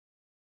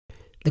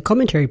The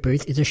Commentary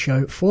Booth is a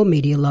show for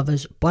media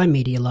lovers by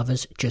media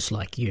lovers just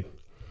like you.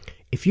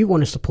 If you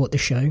want to support the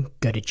show,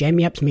 go to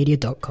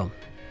jamieappsmedia.com.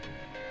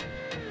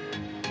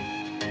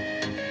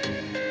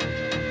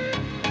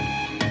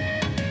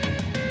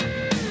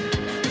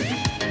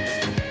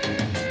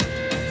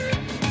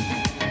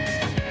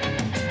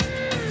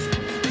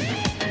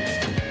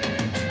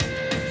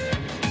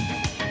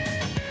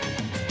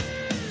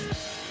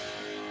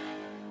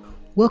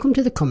 Welcome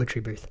to the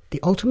Commentary Booth, the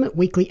ultimate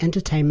weekly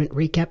entertainment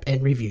recap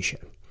and review show.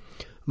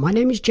 My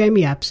name is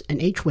Jamie Apps,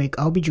 and each week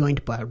I'll be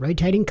joined by a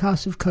rotating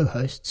cast of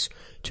co-hosts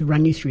to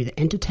run you through the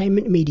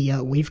entertainment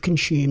media we've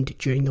consumed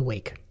during the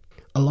week.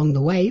 Along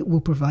the way, we'll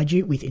provide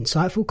you with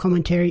insightful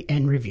commentary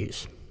and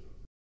reviews.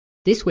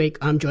 This week,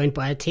 I'm joined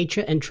by a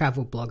teacher and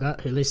travel blogger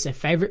who lists their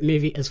favourite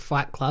movie as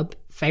Fight Club,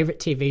 favourite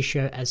TV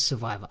show as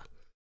Survivor.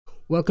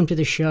 Welcome to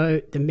the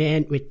show, the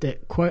man with the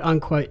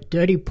quote-unquote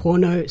dirty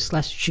porno /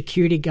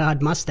 security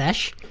guard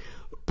mustache,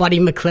 Buddy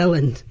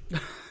McClelland.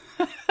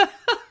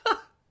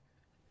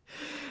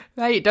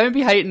 Mate, don't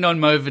be hating on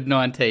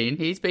Movid-19.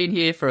 He's been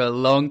here for a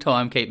long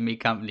time keeping me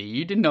company.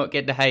 You did not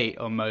get to hate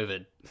on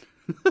Movid.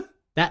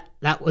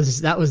 That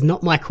was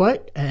not my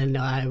quote, and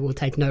I will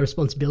take no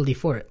responsibility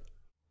for it.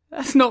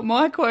 That's not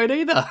my quote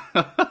either.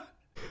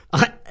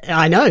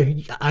 I know.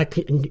 I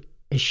can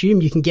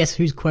assume you can guess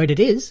whose quote it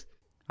is.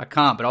 I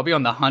can't, but I'll be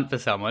on the hunt for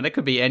someone. It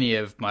could be any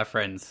of my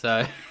friends,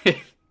 so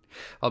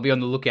I'll be on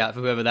the lookout for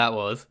whoever that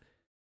was.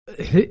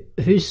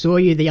 Who saw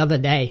you the other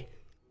day?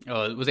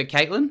 Oh, was it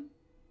Caitlin?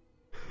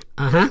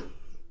 Uh-huh.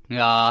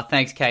 Ah,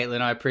 thanks,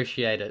 Caitlin. I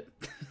appreciate it.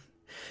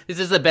 This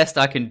is the best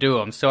I can do.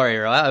 I'm sorry,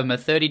 right? I'm a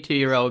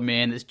 32-year-old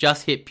man that's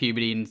just hit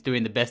puberty and is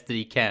doing the best that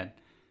he can.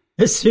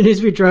 As soon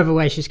as we drove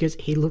away, she goes,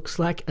 he looks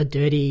like a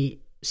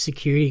dirty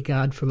security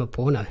guard from a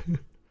porno.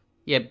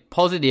 Yeah,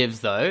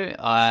 positives though,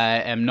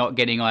 I am not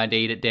getting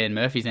ID'd at Dan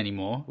Murphy's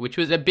anymore, which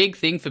was a big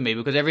thing for me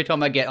because every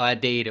time I get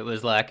ID'd, it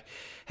was like,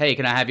 hey,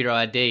 can I have your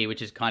ID?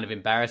 Which is kind of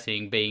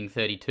embarrassing being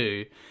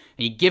 32.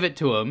 And you give it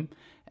to them,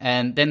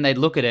 and then they'd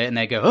look at it and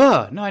they go,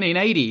 oh,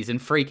 1980s,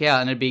 and freak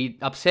out, and it'd be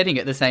upsetting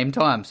at the same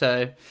time.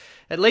 So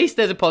at least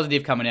there's a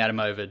positive coming out of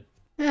Movid.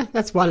 Yeah,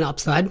 that's one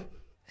upside.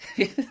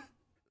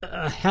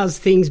 How's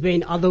things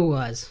been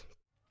otherwise?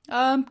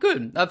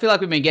 Good. I feel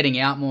like we've been getting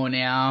out more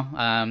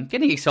now.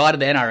 Getting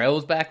excited the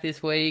NRL's back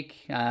this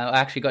week. I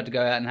actually got to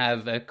go out and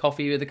have a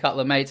coffee with a couple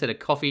of mates at a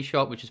coffee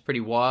shop, which is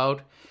pretty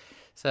wild.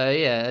 So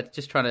yeah,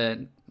 just trying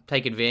to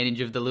take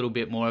advantage of the little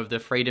bit more of the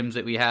freedoms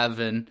that we have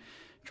and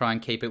try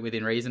and keep it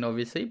within reason,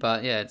 obviously.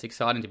 But yeah, it's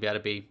exciting to be able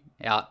to be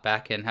out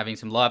back and having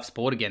some live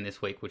sport again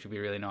this week, which would be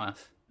really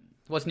nice.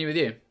 What's new with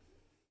you?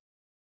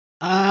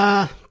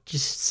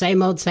 Just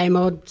same old, same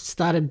old.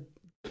 Started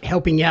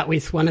helping out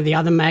with one of the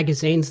other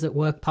magazines that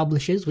Work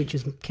publishes, which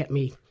has kept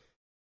me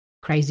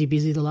crazy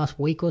busy the last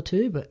week or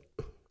two, but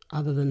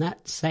other than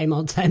that, same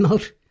old, same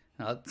old.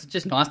 Oh, it's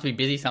just nice to be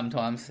busy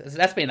sometimes.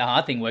 That's been the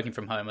hard thing working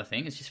from home, I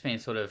think. It's just been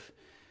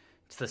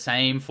it's the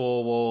same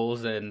four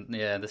walls and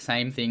yeah, the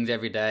same things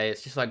every day.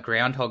 It's just like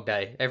Groundhog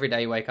Day. Every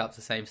day you wake up, it's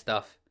the same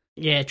stuff.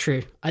 Yeah,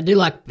 true. I do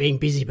like being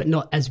busy, but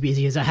not as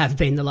busy as I have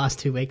been the last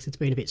 2 weeks. It's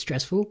been a bit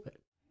stressful. But...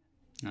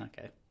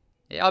 Okay.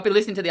 Yeah, I've been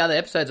listening to the other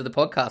episodes of the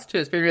podcast too.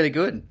 It's been really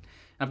good.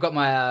 I've got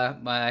my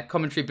my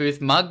Commentary Booth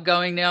mug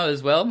going now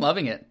as well. I'm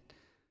loving it.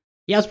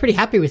 Yeah, I was pretty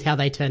happy with how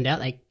they turned out.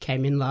 They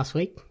came in last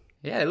week.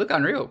 Yeah, they look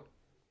unreal.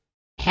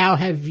 How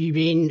have you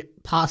been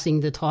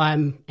passing the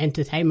time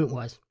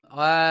entertainment-wise?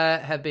 I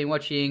have been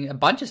watching a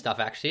bunch of stuff,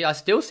 actually. I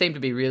still seem to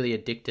be really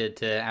addicted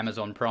to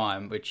Amazon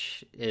Prime,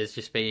 which has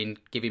just been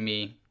giving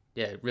me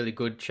really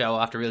good show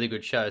after really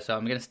good show. So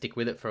I'm going to stick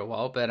with it for a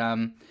while. But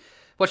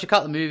watched a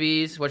couple of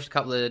movies, watched a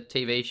couple of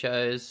TV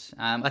shows.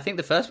 I think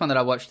the first one that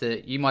I watched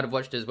that you might have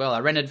watched as well, I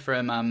rented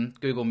from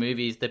Google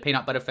Movies, the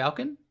Peanut Butter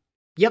Falcon.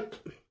 Yep.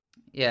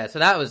 Yeah,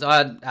 so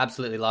I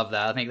absolutely love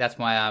that. I think that's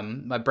my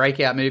my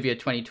breakout movie of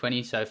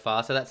 2020 so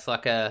far. So that's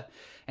like an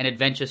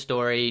adventure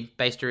story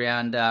based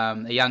around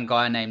a young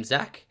guy named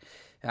Zach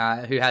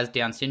who has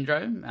Down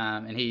syndrome,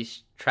 and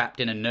he's trapped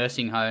in a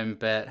nursing home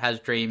but has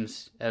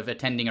dreams of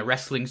attending a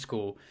wrestling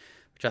school,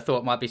 which I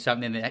thought might be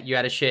something that you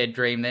had a shared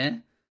dream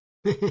there.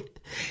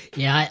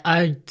 Yeah,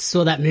 I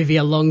saw that movie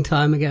a long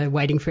time ago,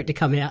 waiting for it to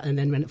come out, and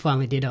then when it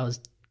finally did, I was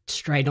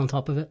straight on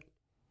top of it.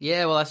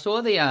 Yeah, well, I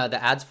saw the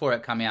ads for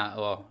it come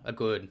out a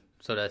good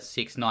sort of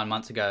 6-9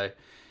 months ago,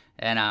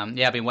 and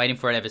I've been waiting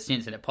for it ever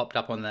since, and it popped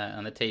up on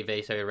the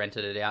TV, so we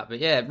rented it out. But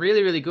yeah,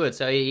 really, really good.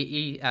 So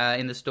he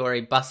in the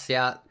story busts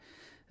out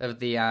of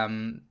the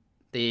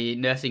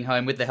nursing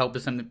home with the help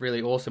of some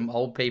really awesome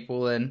old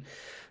people, and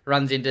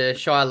runs into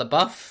Shia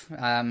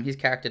LaBeouf, his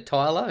character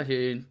Tyler,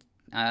 who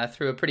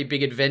through a pretty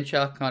big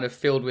adventure, kind of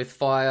filled with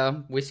fire,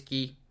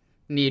 whiskey,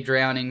 near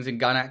drownings,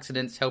 and gun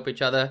accidents, help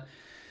each other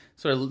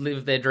sort of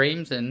live their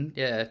dreams and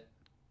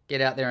get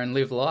out there and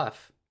live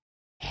life.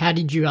 How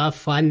did you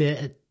find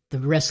the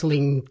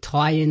wrestling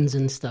tie-ins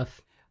and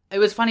stuff? It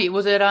was funny.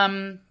 Was it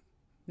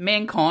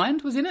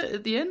Mankind was in it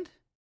at the end?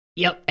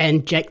 Yep,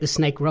 and Jake the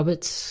Snake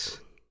Roberts.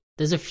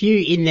 There's a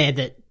few in there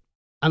that,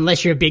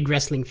 unless you're a big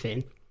wrestling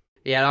fan.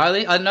 Yeah,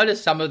 I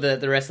noticed some of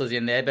the wrestlers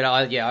in there, but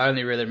I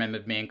only really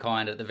remembered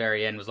Mankind at the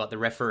very end was like the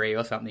referee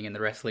or something in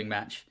the wrestling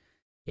match.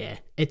 Yeah,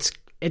 it's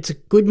a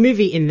good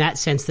movie in that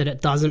sense that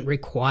it doesn't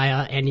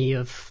require any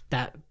of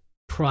that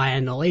prior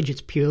knowledge.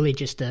 It's purely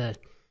just a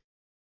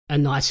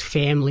nice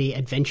family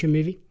adventure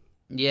movie.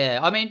 Yeah,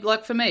 I mean,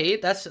 like for me,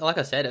 that's like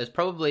I said, it was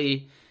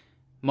probably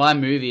my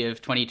movie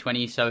of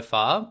 2020 so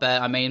far.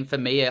 But I mean, for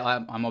me,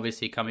 I'm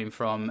obviously coming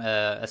from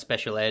a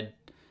special ed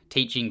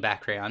teaching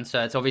background,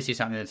 so it's obviously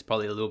something that's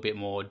probably a little bit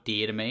more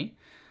dear to me.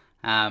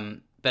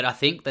 But I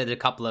think there's a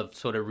couple of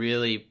sort of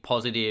really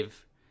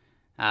positive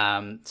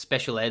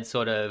special ed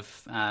sort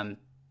of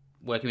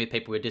working with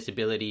people with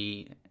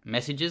disability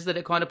messages that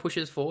it kind of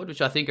pushes forward,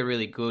 which I think are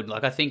really good.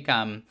 Like I think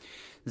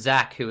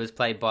Zach, who was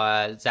played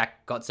by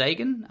Zach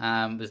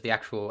Gottsagen, was the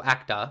actual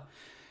actor.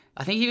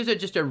 I think he was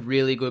just a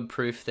really good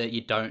proof that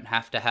you don't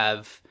have to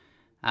have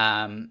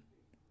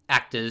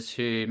actors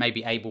who may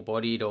be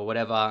able-bodied or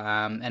whatever,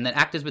 and that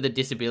actors with a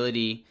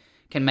disability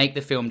can make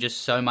the film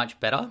just so much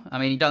better. I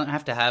mean, you don't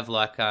have to have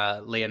like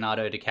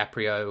Leonardo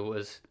DiCaprio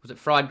was it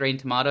Fried Green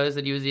Tomatoes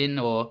that he was in,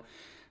 or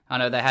I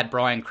know they had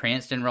Bryan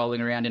Cranston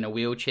rolling around in a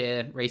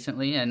wheelchair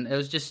recently, and it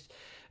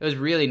was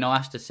really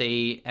nice to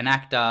see an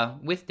actor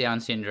with Down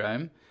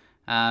syndrome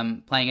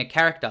playing a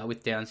character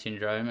with Down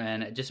syndrome,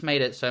 and it just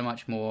made it so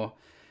much more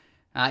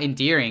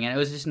endearing, and it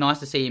was just nice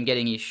to see him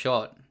getting his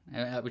shot,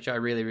 which I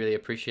really, really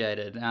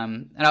appreciated.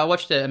 And I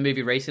watched a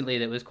movie recently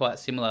that was quite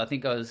similar. I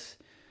think it was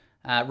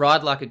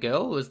Ride Like a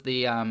Girl. It was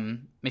the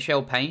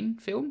Michelle Payne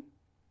film.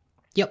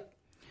 Yep.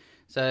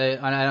 So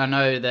I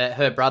know that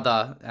her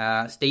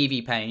brother,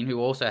 Stevie Payne, who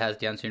also has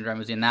Down syndrome,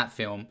 was in that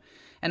film.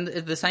 And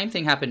the same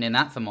thing happened in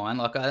that for mine.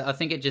 Like I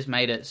think it just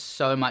made it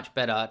so much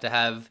better to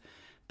have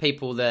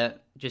people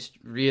that just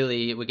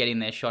really were getting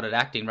their shot at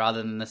acting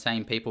rather than the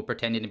same people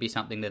pretending to be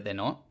something that they're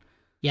not.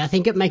 Yeah, I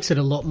think it makes it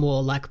a lot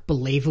more like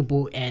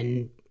believable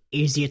and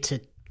easier to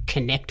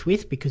connect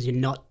with because you're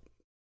not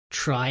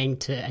trying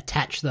to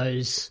attach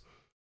those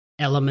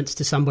elements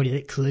to somebody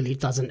that clearly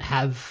doesn't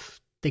have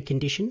the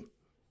condition.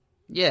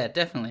 Yeah,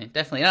 definitely.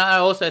 And I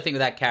also think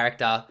with that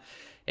character,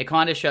 it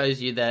kind of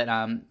shows you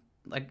that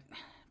like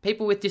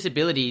people with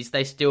disabilities,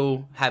 they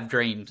still have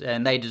dreams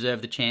and they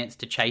deserve the chance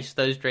to chase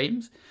those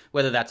dreams,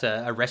 whether that's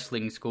a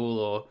wrestling school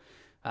or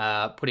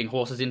putting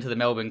horses into the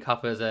Melbourne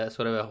Cup as a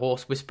sort of a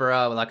horse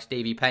whisperer like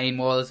Stevie Payne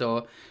was,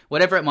 or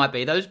whatever it might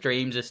be. Those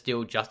dreams are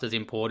still just as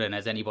important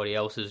as anybody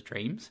else's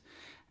dreams.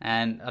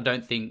 And I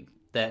think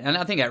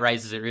it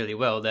raises it really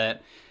well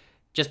that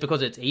just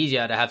because it's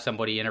easier to have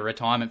somebody in a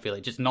retirement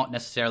village, it's not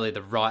necessarily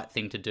the right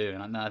thing to do.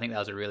 And I think that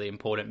was a really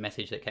important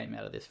message that came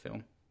out of this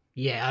film.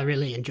 Yeah, I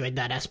really enjoyed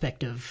that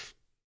aspect of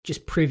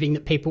just proving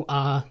that people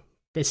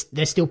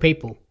they're still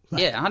people.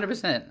 Like, yeah,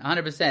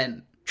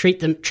 100%. Treat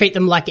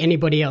them like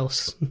anybody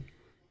else.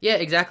 Yeah,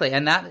 exactly.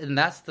 And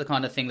that's the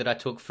kind of thing that I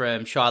took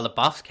from Shia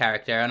LaBeouf's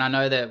character. And I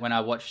know that when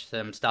I watched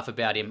some stuff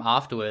about him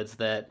afterwards,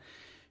 that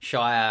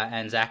Shia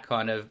and Zach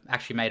kind of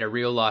actually made a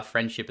real life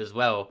friendship as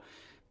well.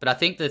 But I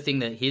think the thing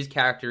that his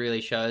character really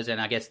shows, and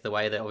I guess the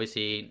way that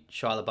obviously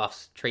Shia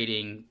LaBeouf's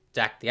treating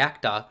Zach the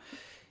actor,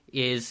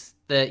 is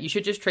that you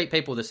should just treat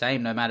people the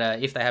same, no matter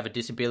if they have a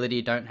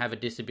disability, don't have a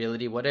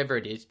disability, whatever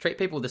it is. Treat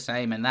people the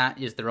same, and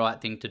that is the right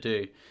thing to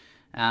do.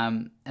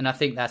 And I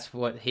think that's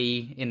what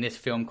he, in this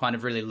film, kind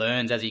of really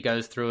learns as he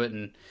goes through it.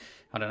 And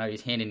I don't know,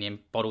 he's handing him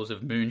bottles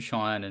of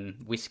moonshine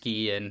and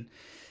whiskey and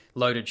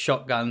loaded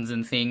shotguns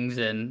and things.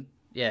 And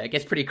yeah, it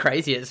gets pretty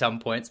crazy at some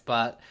points.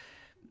 But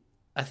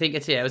I think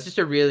it was just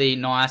a really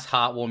nice,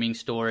 heartwarming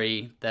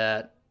story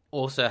that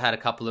also had a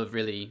couple of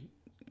really,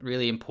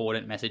 really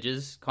important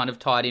messages kind of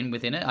tied in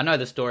within it. I know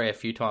the story a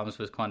few times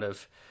was kind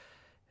of,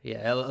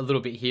 a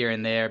little bit here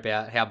and there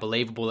about how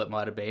believable it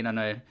might have been. I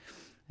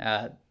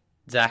know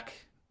Zach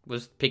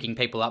was picking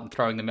people up and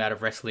throwing them out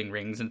of wrestling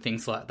rings and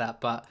things like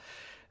that. But,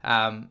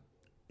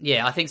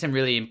 I think some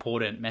really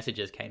important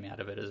messages came out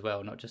of it as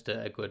well, not just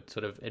a good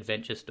sort of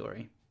adventure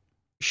story.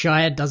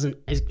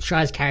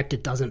 Shia's character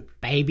doesn't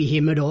baby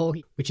him at all,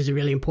 which is a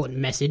really important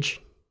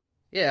message.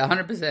 Yeah,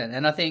 100%.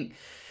 And I think,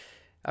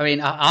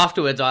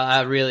 afterwards,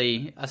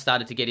 I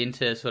started to get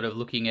into sort of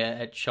looking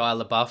at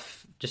Shia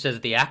LaBeouf just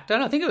as the actor.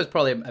 And I think it was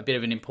probably a bit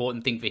of an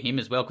important thing for him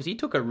as well, because he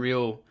took a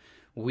real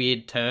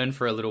weird turn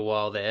for a little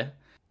while there.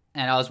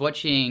 And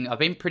I've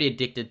been pretty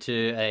addicted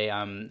to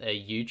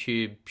a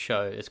YouTube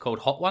show. It's called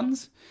Hot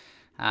Ones.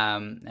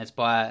 It's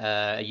by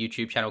a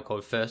YouTube channel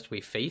called First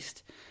We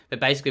Feast. But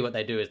basically what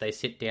they do is they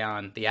sit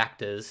down, the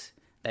actors,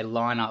 they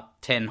line up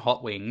 10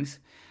 hot wings,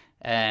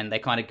 and they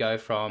kind of go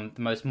from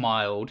the most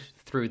mild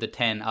through the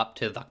 10 up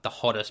to like the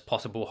hottest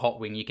possible hot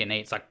wing you can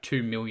eat. It's like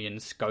 2 million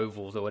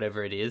Scovilles or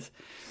whatever it is.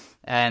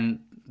 And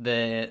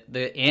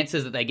the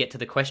answers that they get to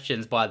the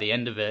questions by the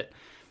end of it,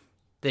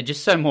 they're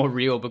just so more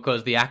real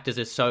because the actors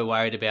are so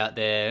worried about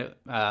their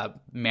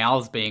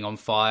mouths being on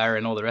fire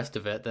and all the rest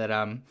of it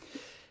that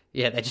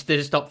they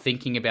just stop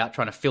thinking about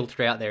trying to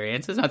filter out their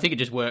answers. And I think it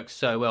just works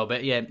so well.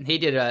 But yeah, he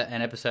did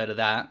an episode of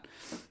that.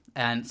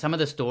 And some of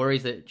the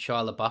stories that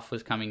Shia LaBeouf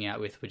was coming out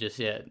with were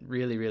just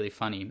really, really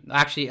funny.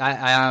 Actually,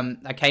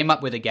 I came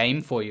up with a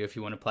game for you if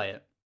you want to play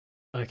it.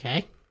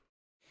 Okay.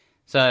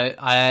 So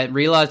I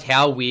realised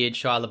how weird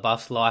Shia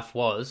LaBeouf's life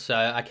was. So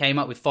I came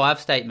up with 5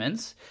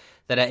 statements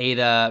that are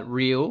either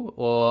real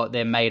or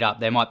they're made up.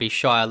 They might be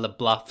Shia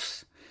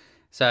LaBeouf's.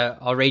 So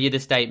I'll read you the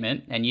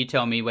statement and you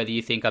tell me whether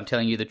you think I'm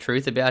telling you the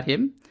truth about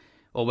him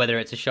or whether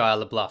it's a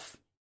Shia LaBeouf.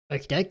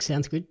 Okie doke,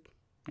 sounds good.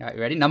 All right,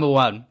 you ready? Number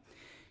 1.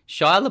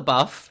 Shia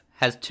LaBeouf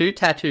has 2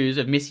 tattoos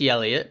of Missy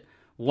Elliott,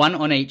 1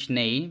 on each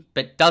knee,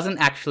 but doesn't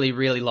actually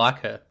really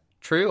like her.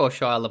 True or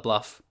Shia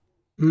LaBeouf?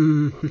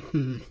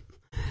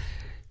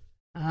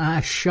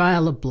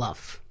 Shia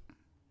LaBeouf.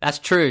 That's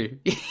true.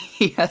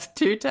 He has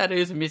 2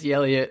 tattoos of Missy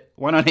Elliott,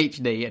 1 on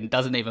each knee, and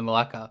doesn't even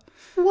like her.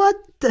 What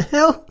the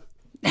hell?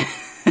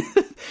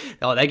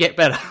 Oh, they get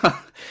better.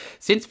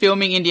 Since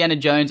filming Indiana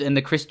Jones and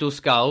the Crystal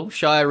Skull,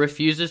 Shia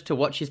refuses to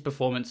watch his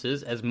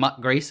performances as Mutt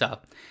Greaser,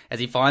 as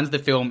he finds the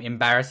film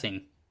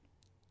embarrassing.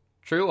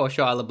 True or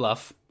Shia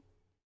LaBeouf?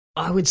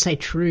 I would say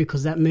true,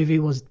 because that movie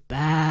was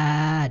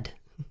bad.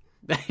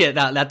 Yeah,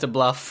 that's a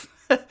bluff.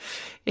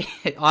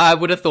 I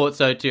would have thought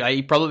so too.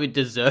 He probably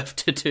deserved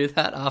to do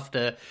that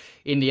after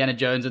Indiana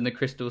Jones and the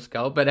Crystal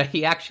Skull. But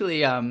he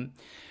actually,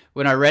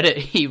 when I read it,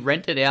 he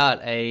rented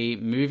out a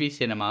movie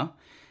cinema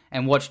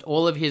and watched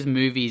all of his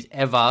movies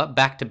ever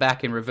back to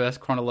back in reverse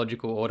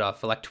chronological order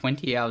for like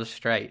 20 hours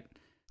straight.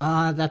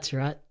 That's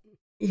right.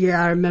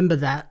 Yeah, I remember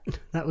that.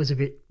 That was a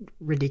bit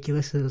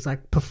ridiculous. It was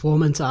like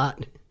performance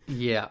art.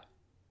 Yeah.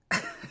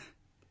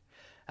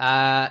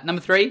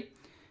 Number 3,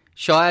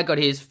 Shia got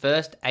his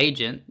first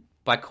agent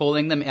by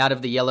calling them out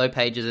of the yellow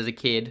pages as a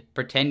kid,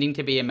 pretending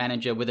to be a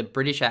manager with a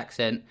British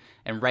accent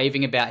and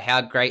raving about how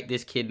great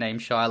this kid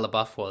named Shia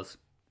LaBeouf was.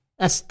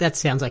 That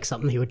sounds like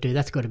something he would do.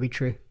 That's got to be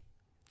true.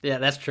 Yeah,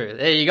 that's true.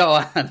 There you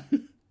go.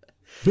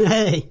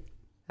 Hey.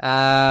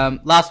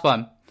 Last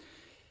one.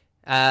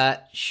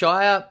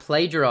 Shia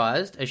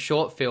plagiarized a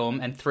short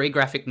film and 3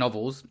 graphic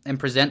novels and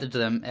presented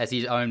them as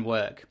his own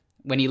work.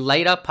 When he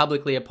later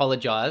publicly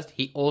apologized,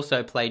 he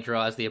also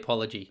plagiarized the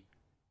apology.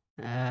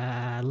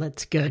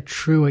 Let's go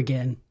true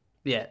again.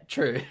 Yeah,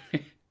 true.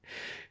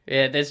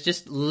 Yeah, there's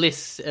just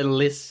lists and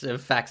lists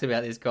of facts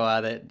about this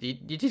guy that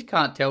you just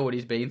can't tell what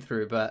he's been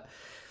through. But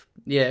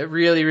yeah,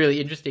 really, really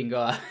interesting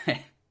guy.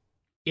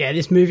 Yeah,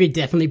 this movie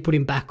definitely put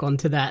him back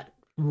onto that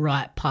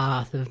right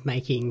path of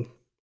making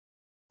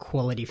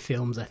quality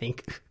films, I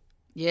think.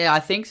 Yeah, I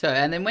think so.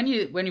 And then when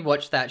you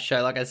watch that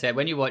show, like I said,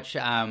 when you watch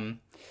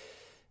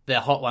the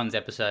Hot Ones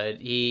episode,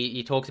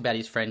 he talks about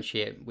his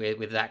friendship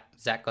with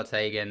Zach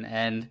Gottsagen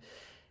and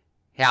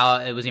how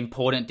it was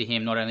important to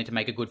him not only to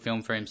make a good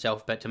film for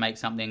himself, but to make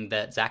something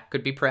that Zach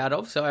could be proud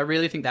of. So I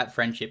really think that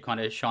friendship kind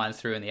of shines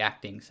through in the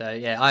acting. So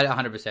yeah, I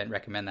 100%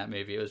 recommend that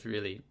movie. It was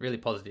really, really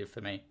positive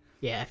for me.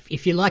 Yeah,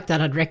 if you like that,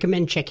 I'd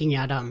recommend checking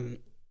out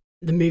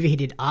the movie he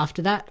did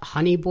after that,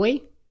 Honey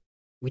Boy,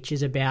 which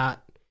is about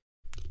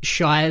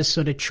Shia's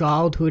sort of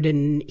childhood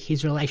and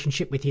his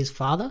relationship with his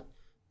father.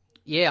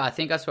 Yeah, I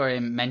think I saw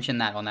him mention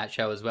that on that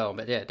show as well.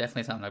 But yeah,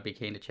 definitely something I'd be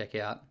keen to check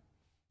out.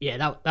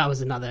 Yeah, that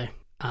was another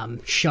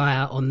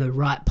Shia on the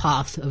right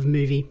path of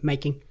movie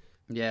making.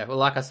 Yeah, well,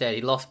 like I said,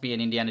 he lost me in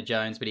Indiana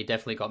Jones, but he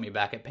definitely got me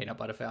back at Peanut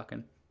Butter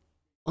Falcon.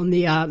 On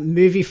the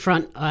movie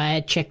front,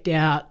 I checked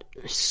out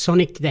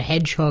Sonic the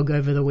Hedgehog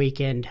over the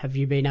weekend. Have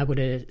you been able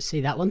to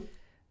see that one?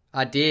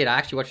 I did. I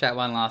actually watched that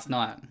one last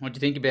night. What do you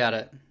think about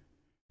it?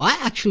 I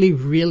actually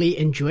really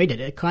enjoyed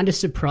it. It kind of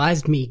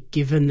surprised me,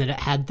 given that it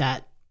had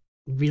that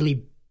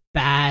really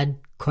bad,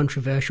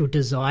 controversial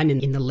design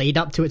in the lead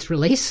up to its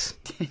release.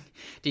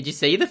 Did you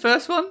see the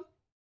first one?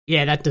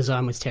 Yeah, that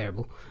design was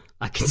terrible.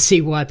 I can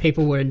see why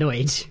people were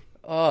annoyed.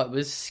 Oh, it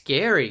was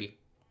scary.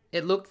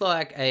 It looked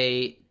like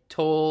a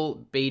tall,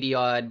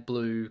 beady-eyed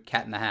blue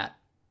Cat in the Hat.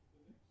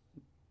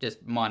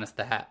 Just minus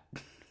the hat.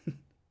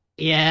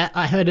 Yeah,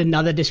 I heard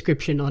another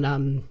description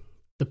on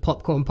the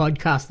Popcorn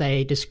podcast.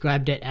 They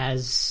described it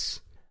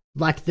as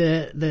like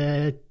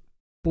the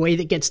boy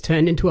that gets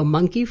turned into a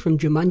monkey from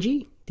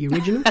Jumanji, the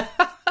original.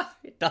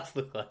 It does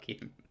look like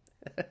him.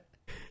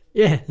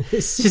 Yeah,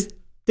 it's just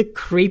the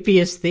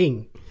creepiest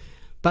thing.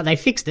 But they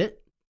fixed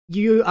it.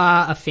 You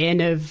are a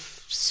fan of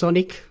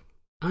Sonic,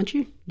 aren't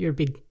you? You're a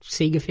big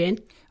Sega fan.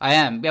 I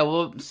am. Yeah,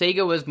 well,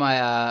 Sega was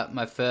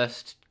my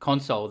first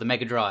console, the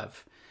Mega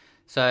Drive.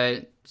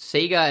 So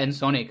Sega and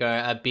Sonic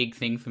are a big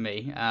thing for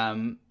me.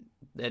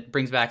 It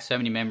brings back so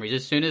many memories.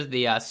 As soon as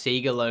the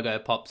Sega logo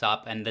pops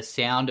up and the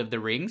sound of the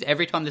rings,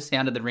 every time the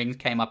sound of the rings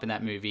came up in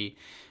that movie,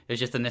 it was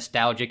just the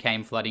nostalgia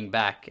came flooding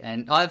back.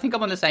 And I think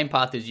I'm on the same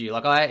path as you.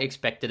 Like, I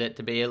expected it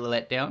to be a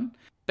letdown.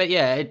 But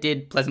yeah, it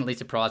did pleasantly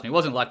surprise me. It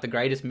wasn't like the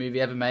greatest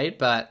movie ever made,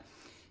 but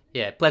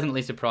yeah,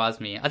 pleasantly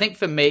surprised me. I think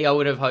for me, I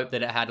would have hoped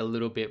that it had a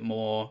little bit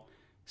more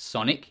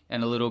Sonic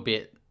and a little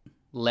bit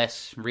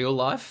less real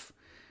life.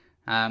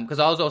 Because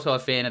I was also a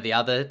fan of the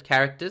other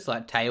characters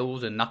like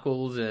Tails and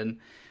Knuckles and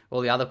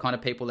all the other kind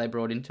of people they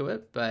brought into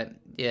it. But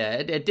yeah,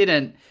 it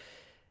didn't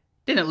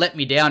let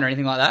me down or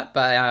anything like that.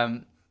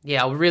 But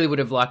Yeah, I really would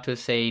have liked to have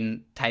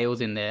seen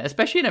Tails in there,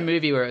 especially in a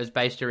movie where it was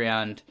based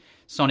around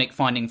Sonic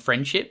finding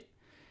friendship.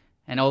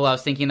 And all I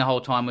was thinking the whole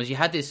time was you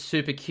had this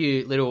super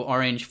cute little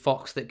orange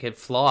fox that could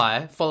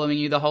fly following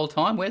you the whole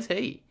time. Where's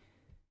he?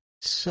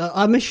 So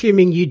I'm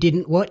assuming you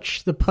didn't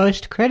watch the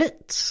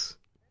post-credits?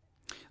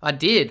 I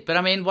did, but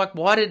I mean, like,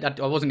 why did...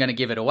 I wasn't going to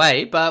give it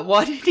away, but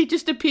why did he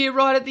just appear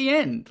right at the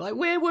end? Like,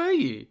 where were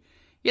you?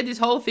 You had this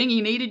whole thing,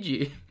 he needed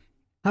you.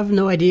 I have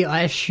no idea.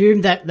 I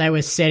assumed that they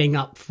were setting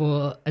up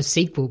for a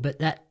sequel, but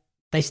that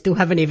they still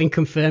haven't even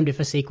confirmed if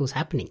a sequel's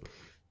happening.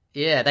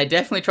 Yeah, they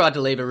definitely tried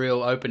to leave a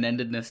real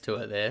open-endedness to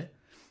it there.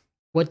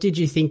 What did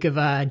you think of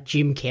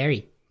Jim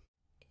Carrey?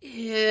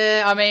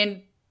 Yeah, I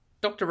mean,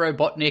 Dr.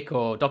 Robotnik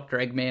or Dr.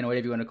 Eggman or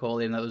whatever you want to call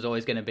him, that was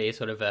always going to be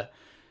sort of a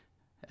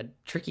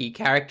tricky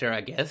character, I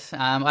guess.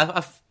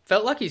 I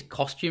felt like his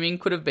costuming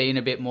could have been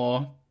a bit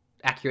more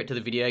accurate to the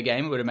video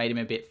game. It would have made him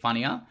a bit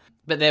funnier.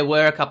 But there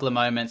were a couple of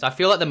moments. I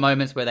feel like the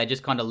moments where they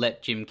just kind of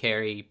let Jim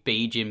Carrey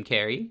be Jim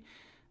Carrey,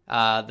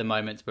 the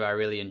moments where I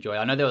really enjoy.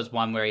 I know there was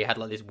one where he had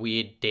like this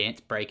weird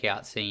dance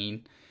breakout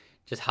scene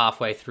just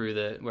halfway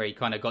through where he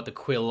kind of got the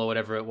quill or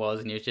whatever it was,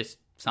 and he was just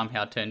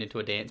somehow turned into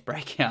a dance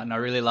breakout, and I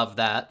really loved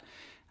that.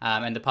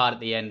 And the part at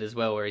the end as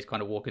well where he's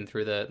kind of walking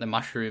through the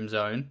mushroom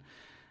zone.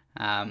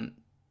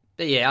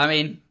 But yeah, I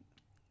mean,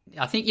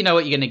 I think you know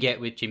what you're going to get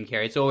with Jim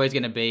Carrey. It's always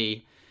going to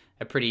be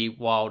a pretty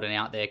wild and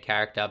out there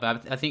character.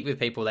 But I think with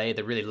people, they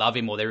either really love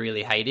him or they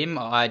really hate him.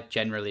 I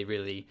generally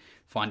really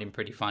find him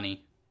pretty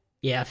funny.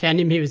 Yeah, I found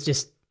him, he was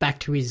just back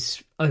to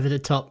his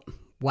over-the-top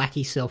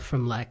wacky self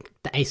from like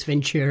the Ace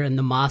Ventura and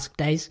the Mask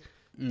days.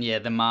 Yeah,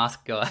 the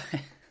Mask guy.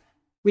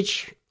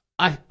 Which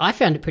I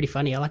found it pretty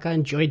funny. I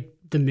enjoyed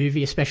the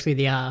movie, especially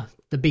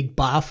the big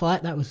bar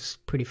fight. That was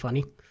pretty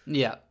funny.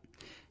 Yeah.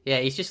 Yeah,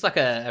 he's just like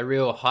a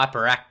real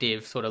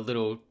hyperactive sort of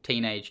little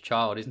teenage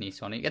child, isn't he,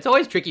 Sonic? It's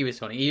always tricky with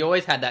Sonic. He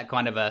always had that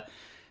kind of a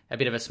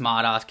bit of a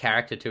smart-ass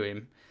character to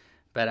him.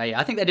 But yeah,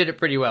 I think they did it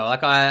pretty well.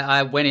 Like,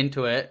 I went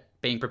into it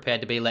being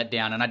prepared to be let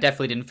down, and I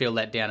definitely didn't feel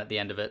let down at the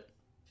end of it,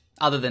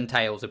 other than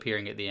Tails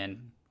appearing at the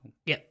end.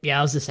 Yeah,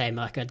 I was the same.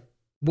 Like, I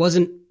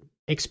wasn't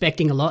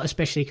expecting a lot,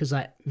 especially because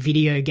like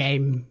video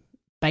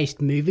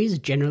game-based movies are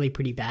generally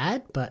pretty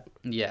bad, but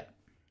yeah,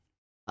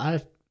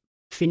 I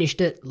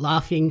finished it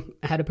laughing.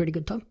 I had a pretty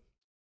good time.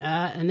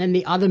 And then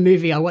the other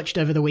movie I watched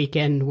over the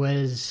weekend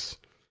was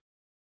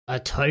a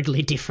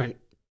totally different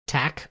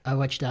tack. I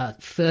watched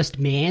First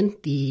Man,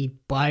 the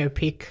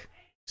biopic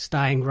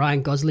starring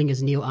Ryan Gosling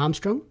as Neil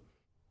Armstrong.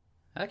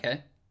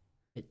 Okay.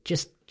 It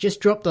just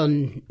dropped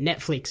on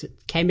Netflix.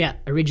 It came out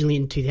originally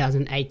in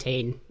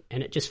 2018,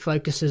 and it just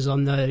focuses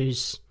on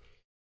those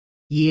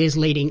years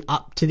leading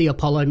up to the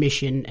Apollo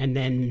mission, and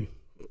then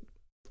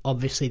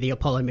obviously the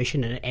Apollo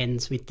mission, and it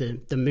ends with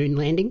the moon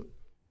landing.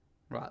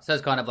 Right, so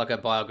it's kind of like a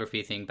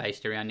biography thing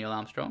based around Neil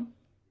Armstrong?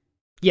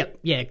 Yep,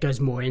 yeah, it goes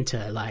more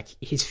into like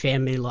his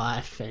family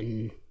life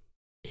and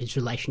his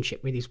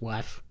relationship with his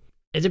wife.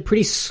 It's a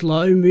pretty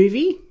slow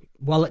movie.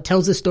 While it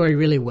tells the story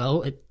really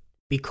well,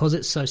 because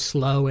it's so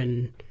slow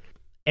and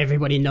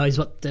everybody knows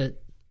what the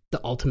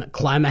ultimate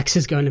climax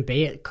is going to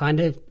be, it kind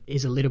of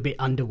is a little bit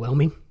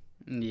underwhelming.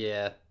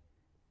 Yeah.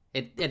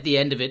 At the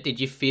end of it,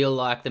 did you feel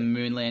like the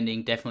moon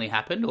landing definitely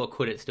happened, or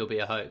could it still be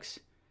a hoax?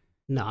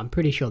 No, I'm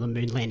pretty sure the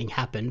moon landing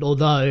happened,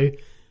 although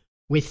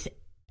with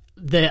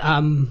the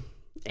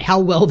how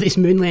well this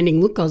moon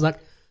landing looked, I was like,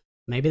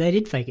 maybe they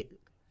did fake it.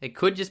 It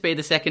could just be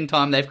the second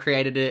time they've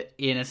created it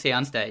in a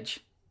soundstage.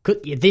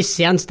 This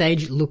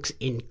soundstage looks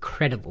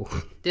incredible.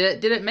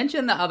 Did it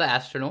mention the other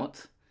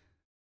astronauts?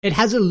 It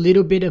has a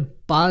little bit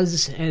of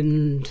buzz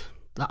and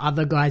the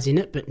other guys in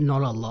it, but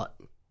not a lot.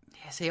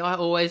 See, I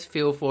always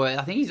feel for it.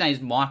 I think his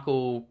name's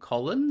Michael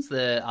Collins,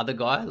 the other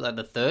guy, like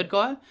the third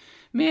guy.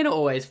 Man, I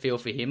always feel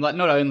for him. Like,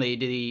 not only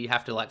did he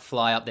have to like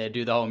fly up there,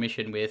 do the whole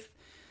mission with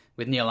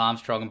Neil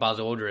Armstrong and Buzz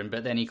Aldrin,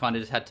 but then he kind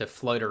of just had to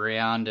float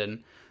around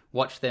and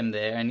watch them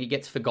there, and he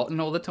gets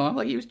forgotten all the time.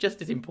 Like, he was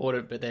just as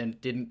important, but then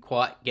didn't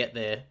quite get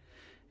there.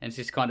 And it's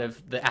just kind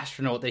of the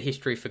astronaut that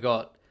history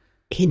forgot.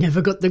 He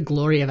never got the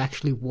glory of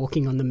actually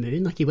walking on the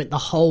moon. Like, he went the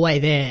whole way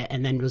there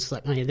and then was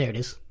like, oh yeah, there it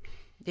is.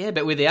 Yeah,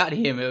 but without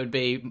him, it would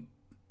be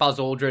Buzz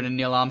Aldrin and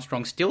Neil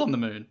Armstrong still on the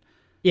moon.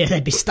 Yeah,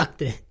 they'd be stuck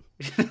there.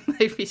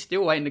 They'd be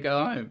still waiting to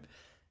go home.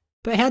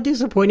 But how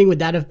disappointing would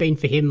that have been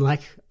for him?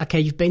 Like, okay,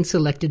 you've been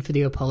selected for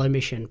the Apollo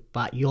mission,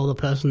 but you're the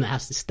person that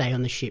has to stay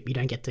on the ship. You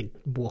don't get to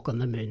walk on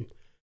the moon.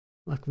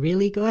 Like,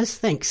 really, guys?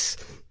 Thanks.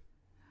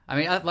 I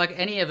mean, like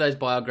any of those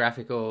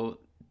biographical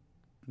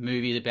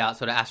movies about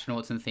sort of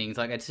astronauts and things,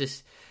 like, it's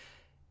just,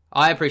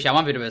 I appreciate,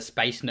 I'm a bit of a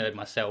space nerd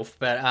myself,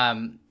 but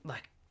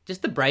like,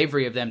 just the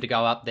bravery of them to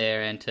go up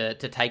there and to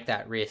take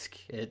that risk,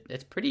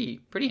 it's pretty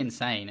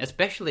insane,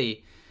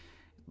 especially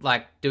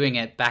like doing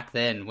it back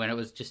then when it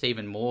was just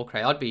even more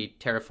crazy. I'd be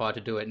terrified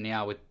to do it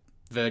now with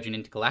Virgin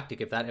Intergalactic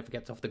if that ever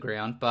gets off the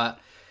ground. But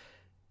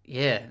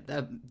yeah,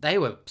 they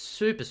were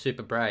super,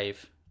 super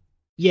brave.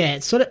 Yeah,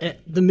 it's sort of,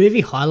 the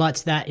movie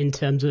highlights that in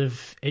terms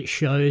of it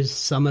shows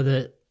some of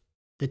the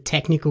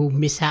technical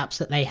mishaps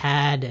that they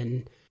had,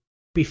 and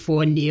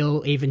before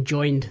Neil even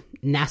joined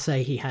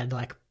NASA, he had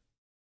like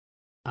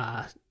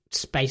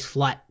space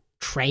flight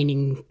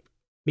training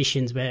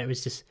missions where it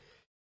was just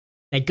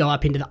they'd go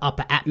up into the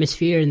upper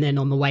atmosphere, and then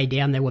on the way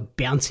down they were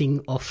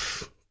bouncing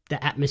off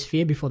the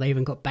atmosphere before they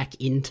even got back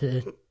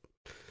into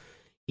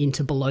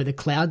below the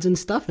clouds and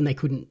stuff, and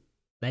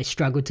they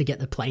struggled to get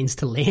the planes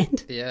to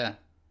land. Yeah,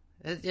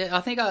 I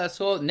think I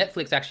saw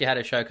Netflix actually had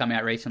a show come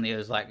out recently. It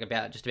was like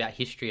about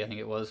history, I think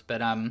it was,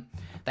 but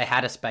they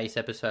had a space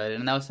episode,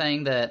 and they were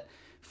saying that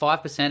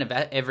 5% of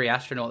every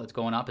astronaut that's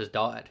gone up has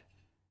died.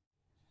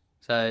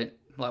 So,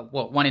 like,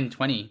 what, 1 in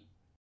 20?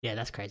 Yeah,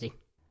 that's crazy.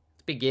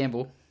 It's a big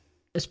gamble.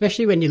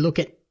 Especially when you look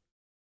at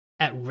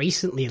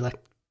recently, like,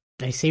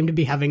 they seem to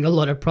be having a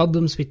lot of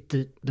problems with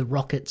the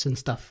rockets and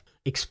stuff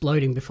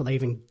exploding before they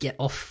even get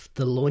off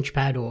the launch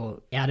pad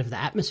or out of the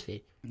atmosphere.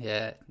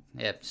 Yeah,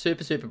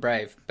 super, super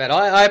brave. But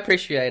I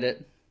appreciate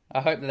it.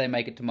 I hope that they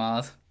make it to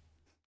Mars.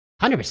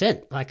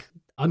 100%. Like,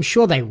 I'm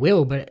sure they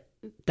will, but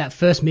that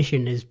first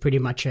mission is pretty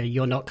much a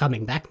you're not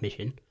coming back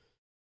mission.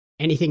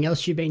 Anything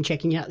else you've been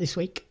checking out this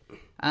week?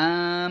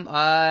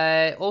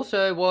 I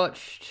also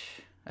watched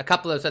a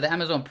couple of the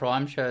Amazon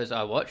Prime shows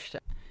I watched.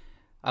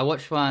 I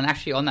watched one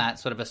actually on that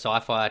sort of a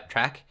sci-fi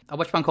track. I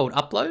watched one called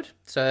Upload.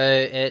 So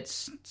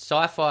it's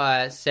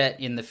sci-fi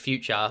set in the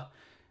future,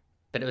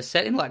 but it was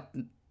set in like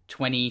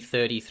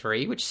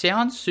 2033, which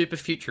sounds super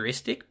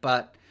futuristic,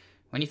 but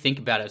when you think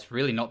about it, it's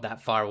really not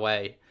that far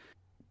away.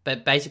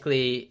 But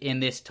basically, in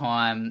this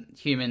time,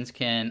 humans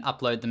can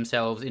upload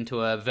themselves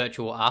into a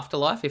virtual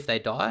afterlife if they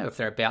die, or if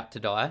they're about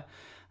to die,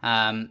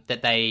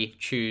 that they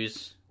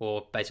choose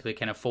or basically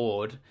can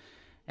afford.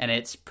 And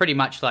it's pretty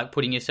much like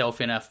putting yourself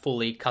in a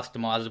fully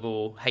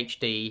customizable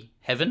HD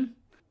heaven.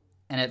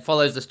 And it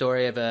follows the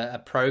story of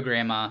a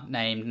programmer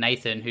named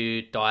Nathan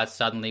who dies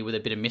suddenly with a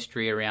bit of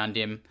mystery around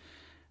him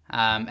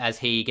as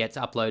he gets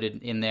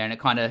uploaded in there. And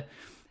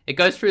it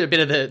goes through a bit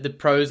of the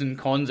pros and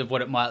cons of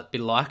what it might be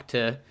like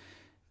to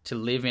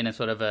live in a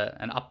sort of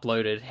an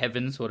uploaded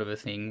heaven sort of a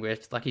thing, where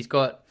it's like he's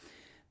got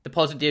the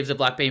positives of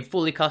like being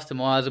fully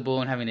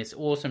customizable and having this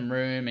awesome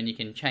room, and you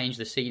can change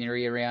the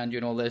scenery around you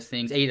and all those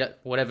things, eat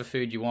whatever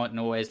food you want and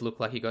always look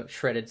like you got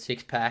shredded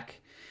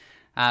six-pack.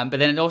 But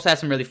then it also has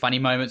some really funny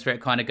moments where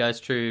it kind of goes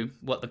through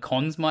what the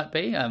cons might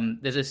be.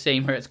 There's a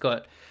scene where it's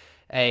got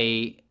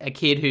a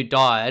kid who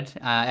died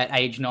at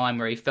age 9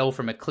 where he fell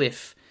from a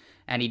cliff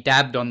and he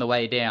dabbed on the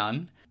way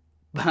down.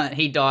 But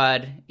he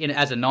died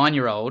as a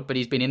 9-year-old, but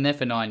he's been in there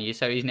for 9 years,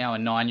 so he's now a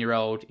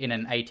 9-year-old in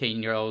an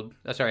 18-year-old,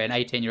 an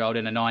 18-year-old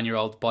in a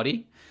 9-year-old's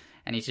body,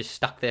 and he's just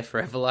stuck there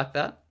forever like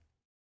that.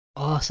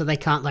 Oh, so they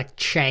can't, like,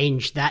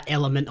 change that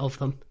element of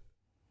them?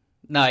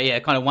 No, yeah,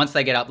 kind of once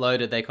they get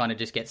uploaded, they kind of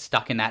just get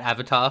stuck in that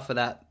avatar for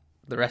the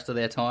rest of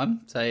their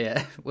time. So,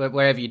 yeah,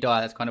 wherever you die,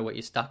 that's kind of what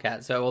you're stuck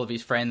at. So all of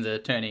his friends are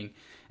turning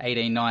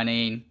 18,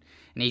 19,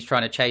 and he's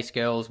trying to chase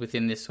girls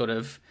within this sort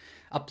of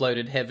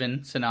uploaded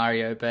heaven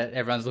scenario, but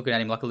everyone's looking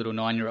at him like a little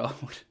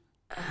 9-year-old.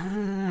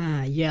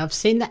 Yeah, I've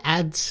seen the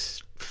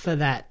ads for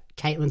that.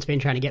 Caitlin's been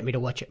trying to get me to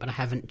watch it, but I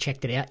haven't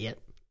checked it out yet.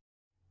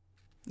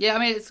 Yeah, I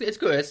mean, it's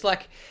good. It's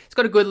like, it's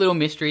got a good little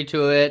mystery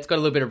to it. It's got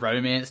a little bit of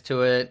romance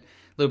to it, a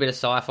little bit of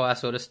sci-fi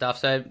sort of stuff.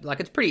 So,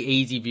 like, it's pretty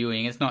easy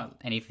viewing. It's not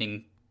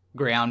anything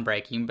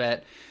groundbreaking,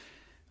 but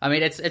I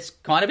mean, it's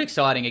kind of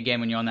exciting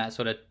again when you're on that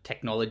sort of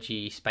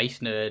technology space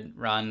nerd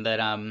run. That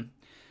I don't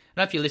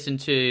know if you listen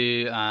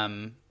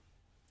to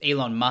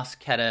Elon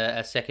Musk had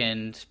a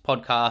second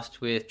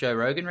podcast with Joe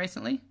Rogan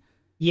recently.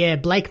 Yeah,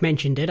 Blake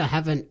mentioned it. I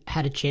haven't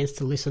had a chance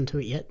to listen to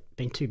it yet.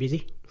 Been too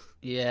busy.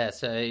 Yeah,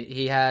 so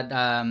he had...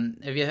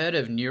 have you heard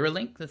of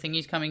Neuralink, the thing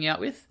he's coming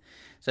out with?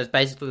 So it's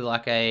basically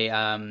like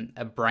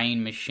a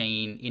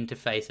brain-machine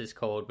interface, it's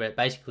called, where it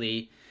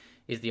basically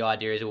is the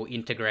idea is it will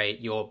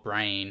integrate your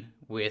brain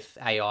with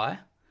AI.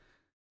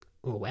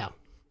 Oh, wow.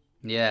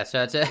 Yeah,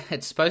 so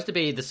it's supposed to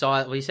be the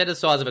size... Well, he said the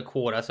size of a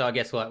quarter, so I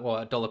guess like,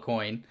 what, $1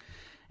 coin.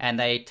 And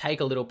they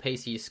take a little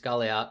piece of your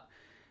skull out,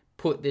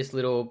 put this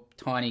little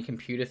tiny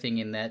computer thing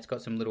in there. It's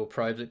got some little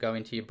probes that go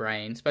into your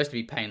brain. It's supposed to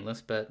be painless,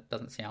 but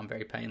doesn't sound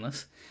very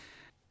painless.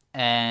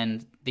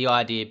 And the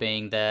idea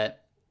being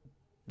that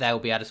they'll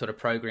be able to sort of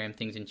program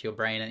things into your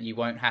brain, and you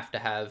won't have to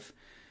have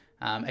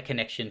a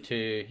connection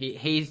to...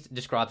 He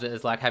describes it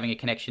as like having a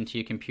connection to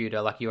your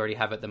computer like you already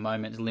have at the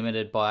moment. It's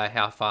limited by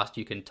how fast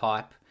you can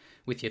type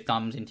with your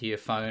thumbs into your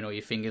phone or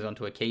your fingers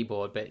onto a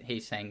keyboard. But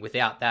he's saying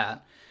without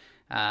that,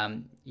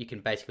 you can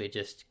basically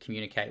just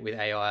communicate with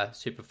AI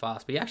super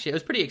fast. But actually, it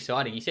was pretty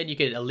exciting. He said you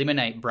could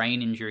eliminate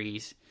brain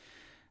injuries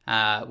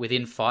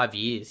within 5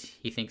 years.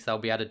 He thinks they'll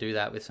be able to do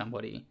that with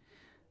somebody.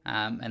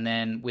 And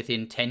then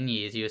within 10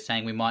 years, he was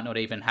saying we might not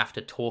even have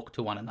to talk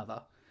to one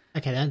another.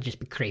 Okay, that'd just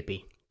be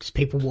creepy. Just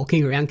people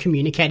walking around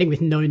communicating with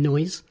no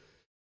noise.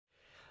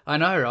 I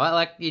know, right?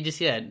 Like, he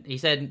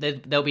said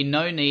there'll be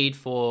no need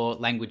for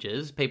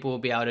languages. People will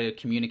be able to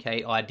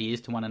communicate ideas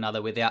to one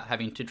another without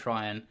having to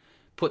try and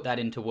put that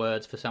into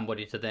words for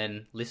somebody to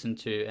then listen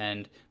to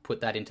and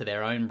put that into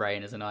their own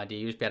brain as an idea.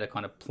 You just be able to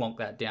kind of plonk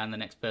that down the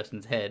next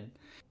person's head.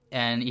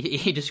 And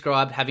he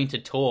described having to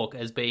talk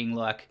as being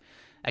like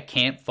a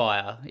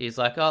campfire. He's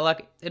like, oh,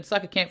 like it's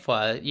like a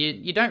campfire.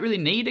 You don't really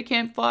need a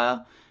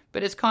campfire,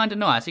 but it's kind of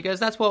nice. He goes,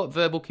 that's what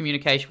verbal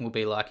communication will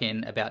be like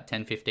in about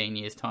 10, 15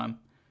 years' time.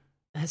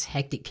 That's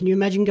hectic. Can you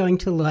imagine going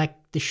to like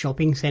the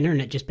shopping centre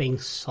and it just being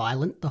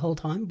silent the whole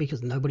time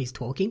because nobody's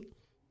talking?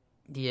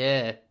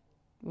 Yeah.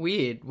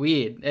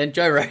 Weird. And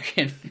Joe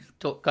Rogan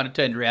kind of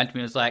turned around to me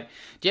and was like,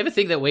 do you ever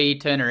think that we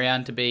turn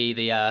around to be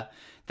the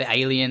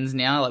aliens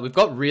now? Like, we've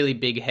got really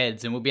big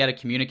heads and we'll be able to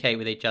communicate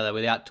with each other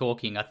without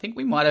talking. I think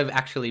we might have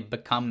actually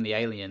become the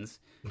aliens.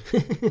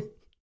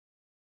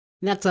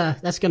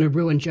 That's going to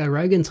ruin Joe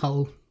Rogan's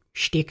whole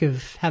shtick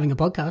of having a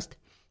podcast.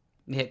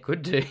 Yeah, it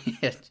could do.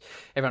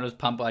 Everyone was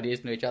pump ideas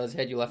into each other's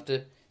head. You'll have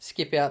to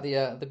skip out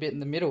the bit in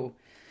the middle.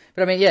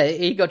 But I mean, yeah,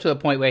 he got to a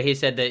point where he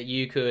said that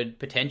you could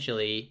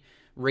potentially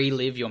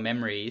relive your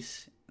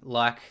memories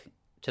like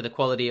to the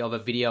quality of a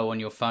video on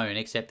your phone,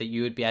 except that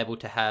you would be able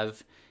to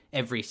have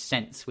every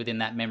sense within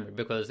that memory,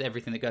 because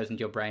everything that goes into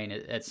your brain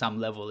at some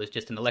level is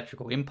just an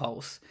electrical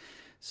impulse.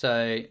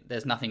 So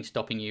there's nothing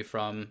stopping you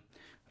from,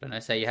 I don't know,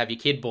 say you have your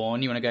kid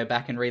born, you want to go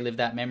back and relive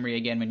that memory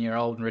again when you're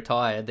old and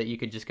retired, that you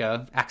could just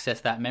go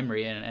access that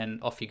memory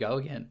and off you go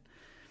again.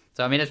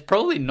 So, I mean, it's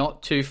probably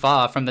not too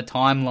far from the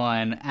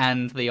timeline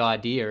and the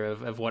idea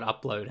of what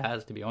upload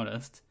has, to be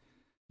honest.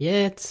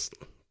 Yeah,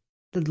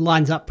 it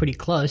lines up pretty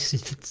close.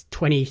 It's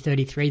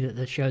 2033 that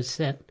the show's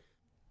set.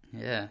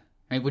 Yeah.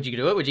 I mean, would you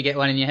do it? Would you get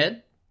one in your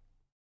head?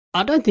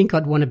 I don't think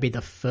I'd want to be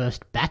the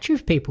first batch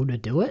of people to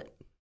do it.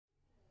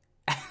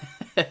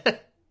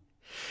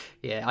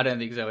 Yeah, I don't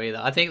think so either.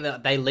 I think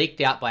that they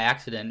leaked out by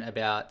accident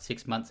about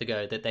 6 months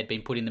ago that they'd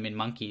been putting them in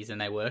monkeys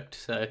and they worked.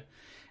 So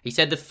he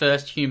said the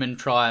first human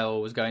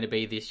trial was going to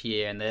be this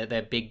year, and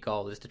their big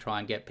goal is to try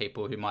and get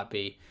people who might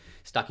be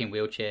stuck in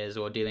wheelchairs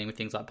or dealing with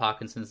things like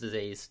Parkinson's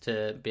disease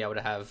to be able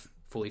to have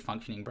fully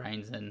functioning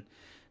brains and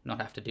not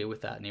have to deal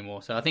with that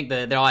anymore. So I think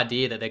the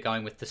idea that they're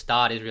going with the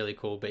start is really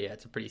cool, but yeah,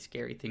 it's a pretty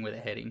scary thing where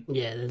they're heading.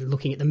 Yeah, they're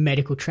looking at the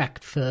medical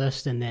track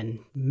first and then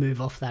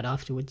move off that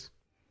afterwards.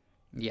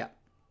 Yeah.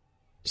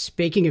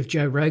 Speaking of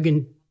Joe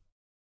Rogan,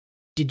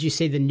 did you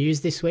see the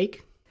news this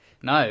week?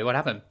 No, what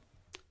happened?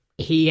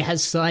 He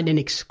has signed an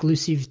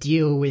exclusive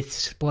deal with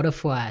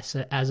Spotify,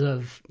 so as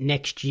of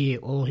next year,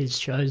 all his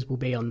shows will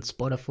be on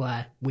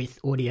Spotify with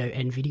audio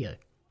and video.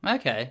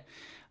 Okay.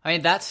 I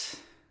mean, that's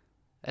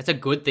a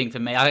good thing for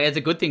me. It's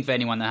a good thing for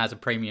anyone that has a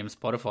premium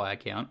Spotify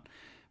account,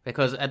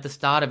 because at the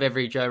start of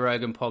every Joe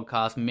Rogan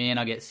podcast, man,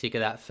 I get sick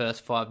of that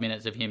first 5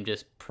 minutes of him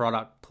just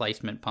product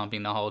placement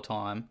pumping the whole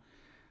time.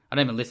 I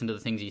don't even listen to the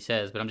things he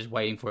says, but I'm just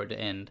waiting for it to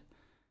end.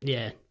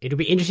 Yeah, it'll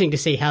be interesting to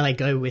see how they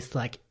go with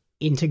like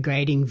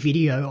integrating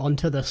video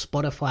onto the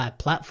Spotify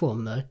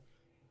platform, though.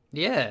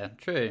 Yeah,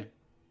 true.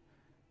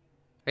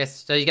 I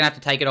guess so. He's gonna have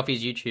to take it off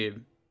his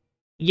YouTube.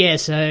 Yeah,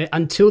 so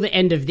until the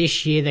end of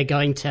this year, they're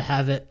going to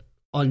have it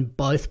on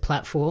both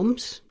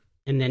platforms,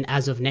 and then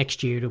as of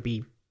next year, it'll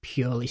be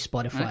purely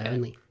Spotify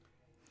only.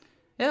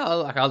 Yeah,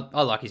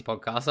 I like his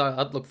podcast.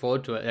 I'd look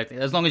forward to it.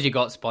 As long as you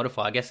got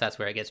Spotify, I guess that's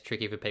where it gets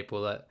tricky for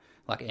people that,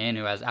 like Anne,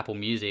 who has Apple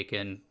Music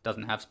and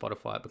doesn't have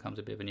Spotify. It becomes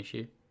a bit of an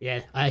issue.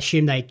 Yeah, I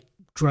assume they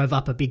drove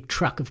up a big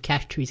truck of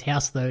cash to his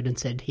house, though, and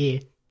said,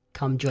 here,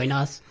 come join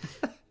us.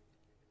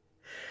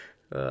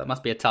 It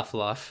must be a tough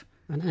life.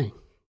 I know.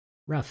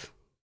 Rough.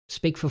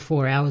 Speak for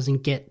 4 hours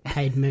and get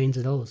paid millions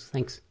of dollars.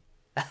 Thanks.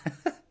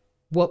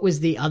 What was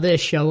the other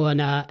show on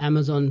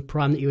Amazon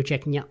Prime that you were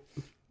checking out?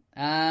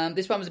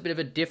 This one was a bit of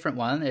a different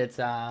one. It's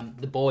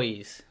The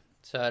Boys.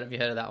 So I don't know if you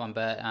heard of that one,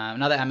 but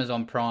another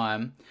Amazon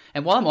Prime.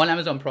 And while I'm on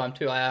Amazon Prime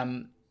too, I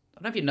don't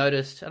know if you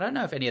noticed, I don't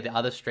know if any of the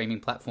other streaming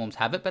platforms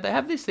have it, but they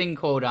have this thing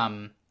called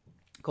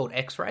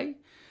X-Ray.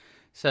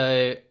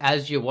 So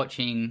as you're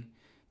watching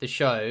the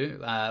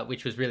show,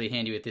 which was really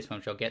handy with this one,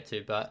 which I'll get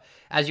to, but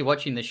as you're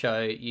watching the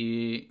show,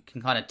 you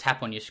can kind of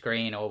tap on your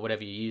screen or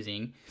whatever you're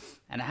using,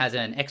 and it has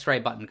an X-ray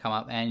button come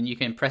up, and you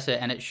can press it,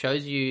 and it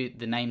shows you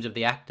the names of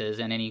the actors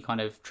and any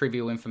kind of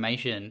trivial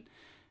information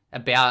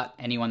about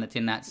anyone that's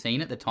in that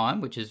scene at the time,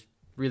 which is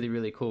really,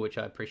 really cool, which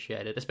I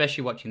appreciated,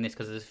 especially watching this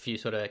because there's a few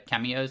sort of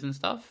cameos and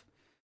stuff.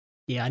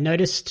 Yeah, I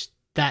noticed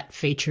that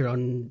feature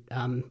on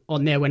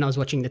there when I was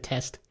watching the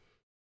test,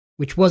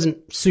 which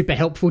wasn't super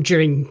helpful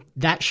during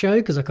that show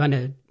because I kind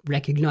of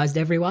recognized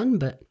everyone,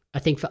 but I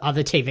think for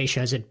other TV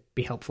shows it'd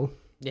be helpful.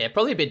 Yeah,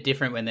 probably a bit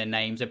different when their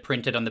names are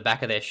printed on the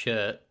back of their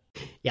shirt.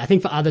 Yeah, I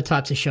think for other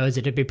types of shows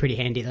it'd be pretty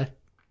handy though.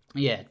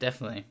 Yeah,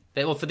 definitely.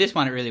 Well, for this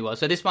one it really was.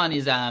 So this one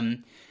is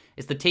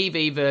it's the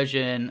TV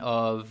version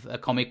of a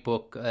comic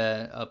book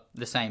of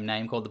the same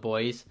name called The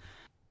Boys.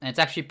 And it's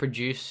actually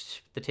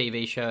produced, the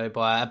TV show,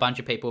 by a bunch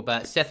of people,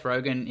 but Seth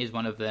Rogen is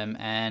one of them,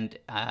 and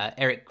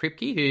Eric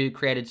Kripke, who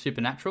created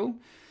Supernatural.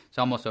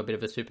 So I'm also a bit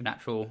of a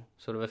Supernatural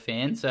sort of a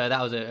fan. So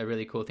that was a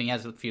really cool thing. He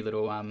has a few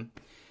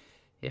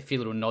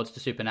little nods to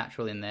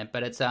Supernatural in there.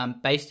 But it's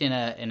based in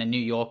a New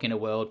York, in a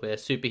world where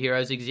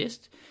superheroes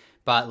exist,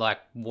 but like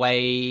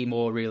way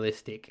more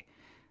realistic.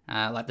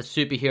 Like the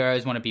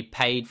superheroes want to be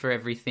paid for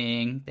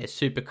everything. They're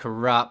super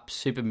corrupt,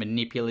 super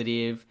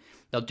manipulative.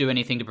 They'll do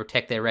anything to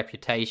protect their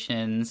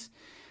reputations.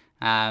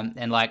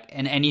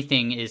 and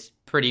anything is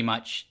pretty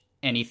much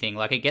anything.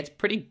 Like, it gets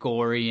pretty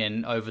gory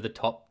and over the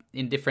top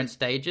in different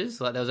stages.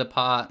 Like, there was a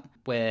part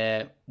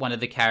where one of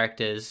the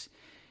characters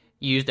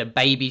used a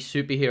baby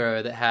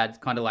superhero that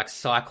had kind of like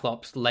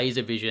Cyclops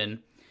laser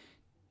vision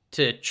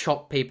to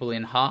chop people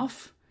in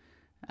half.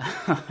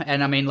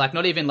 And I mean, like,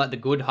 not even like the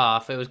good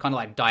half. It was kind of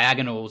like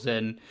diagonals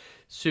and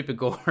super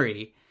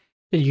gory.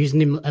 They're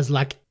using him as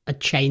like a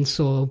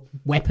chainsaw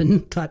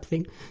weapon type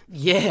thing.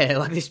 Yeah,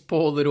 like this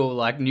poor little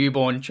like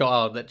newborn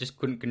child that just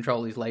couldn't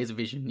control his laser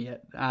vision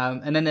yet.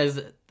 And then there's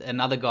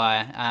another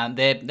guy.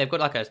 They've got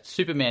like a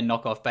Superman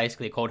knockoff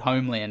basically called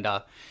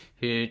Homelander,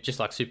 who just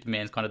like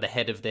Superman's kind of the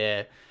head of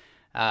their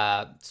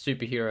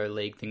superhero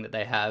league thing that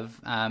they have.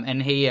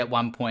 And he at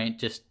one point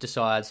just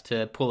decides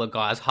to pull a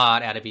guy's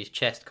heart out of his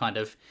chest, kind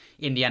of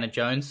Indiana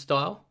Jones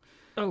style.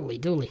 Holy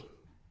dooly.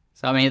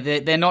 So, I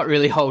mean, they're not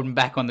really holding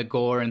back on the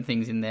gore and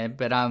things in there,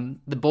 but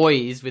the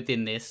boys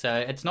within this, so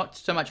it's not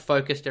so much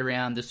focused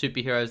around the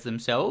superheroes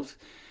themselves,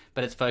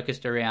 but it's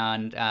focused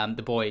around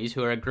the boys,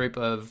 who are a group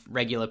of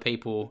regular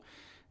people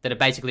that have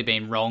basically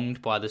been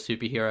wronged by the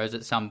superheroes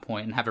at some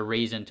point and have a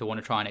reason to want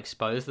to try and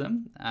expose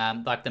them.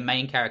 Like the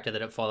main character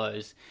that it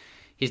follows,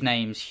 his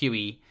name's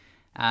Huey,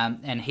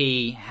 and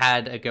he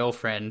had a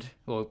girlfriend,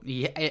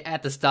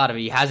 at the start of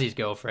it, he has his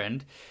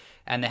girlfriend,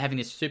 and they're having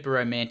this super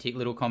romantic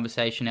little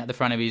conversation at the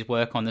front of his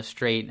work on the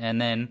street,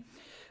 and then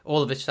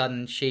all of a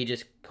sudden she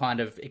just kind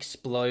of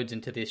explodes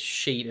into this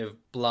sheet of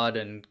blood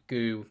and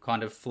goo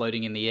kind of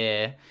floating in the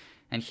air,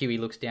 and Huey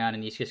looks down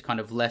and he's just kind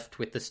of left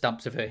with the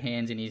stumps of her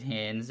hands in his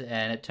hands,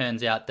 and it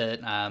turns out that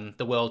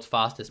the world's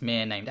fastest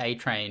man named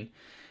A-Train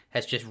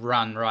has just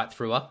run right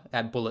through her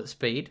at bullet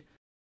speed.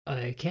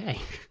 Okay.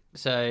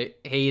 So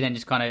he then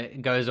just kind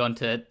of goes on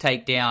to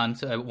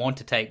want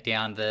to take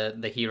down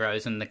the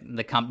heroes and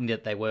the company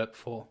that they work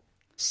for.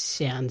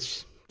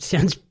 Sounds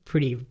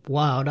pretty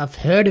wild. I've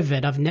heard of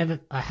it.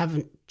 I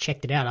haven't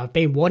checked it out. I've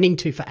been wanting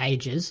to for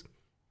ages.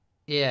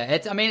 Yeah,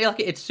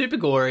 it's super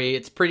gory.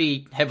 It's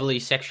pretty heavily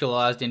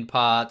sexualized in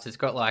parts. It's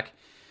got like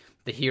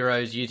the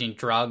heroes using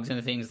drugs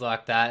and things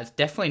like that. It's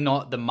definitely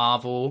not the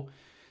Marvel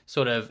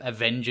sort of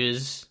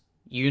Avengers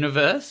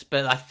universe,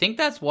 but I think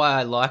that's why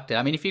I liked it.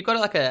 I mean, if you've got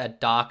like a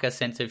darker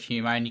sense of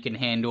humor and you can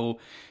handle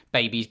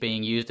babies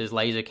being used as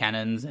laser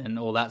cannons and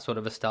all that sort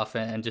of a stuff,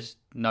 and just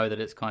know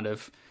that it's kind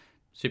of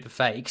super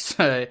fake.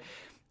 So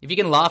if you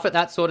can laugh at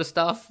that sort of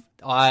stuff,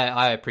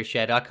 I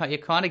appreciate it. You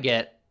kind of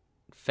get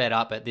fed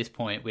up at this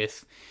point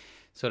with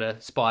sort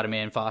of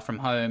Spider-Man Far From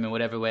Home and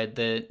whatever, where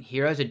the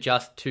heroes are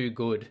just too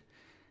good.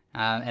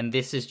 And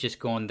this has just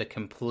gone the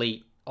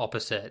complete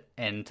opposite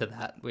end to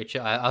that, which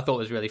I thought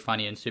was really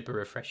funny and super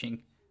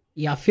refreshing.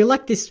 Yeah, I feel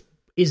like this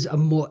is a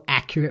more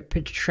accurate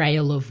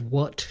portrayal of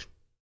what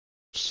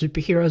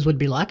superheroes would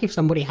be like if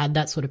somebody had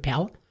that sort of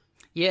power.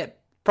 Yeah,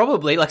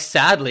 probably. Like,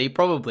 sadly,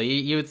 probably.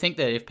 You would think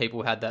that if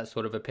people had that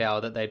sort of a power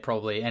that they'd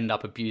probably end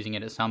up abusing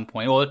it at some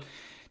point. Or,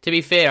 to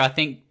be fair, I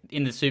think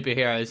in the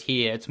superheroes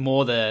here, it's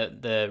more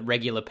the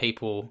regular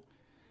people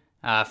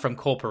from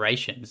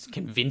corporations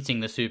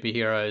convincing the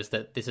superheroes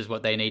that this is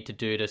what they need to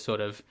do to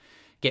sort of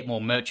get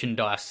more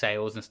merchandise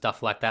sales and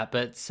stuff like that.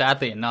 But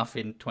sadly enough,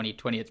 in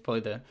 2020, it's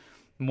probably the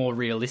more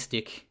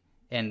realistic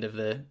end of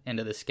the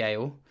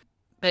scale.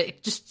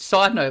 But just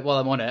side note, while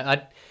I'm on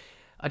it,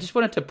 I just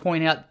wanted to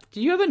point out,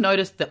 do you ever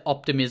notice the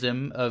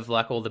optimism of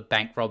like all the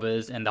bank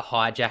robbers and the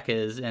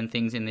hijackers and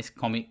things in this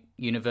comic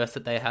universe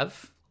that they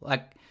have?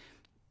 Like,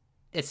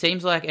 it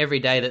seems like every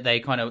day that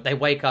they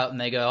wake up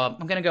and they go, oh,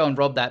 I'm going to go and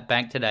rob that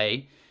bank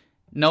today,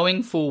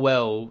 knowing full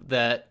well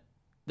that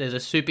there's a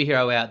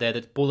superhero out there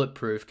that's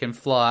bulletproof, can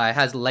fly,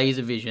 has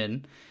laser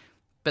vision,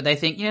 but they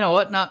think, you know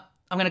what, no,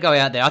 I'm going to go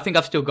out there. I think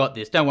I've still got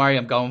this. Don't worry,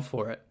 I'm going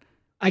for it.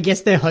 I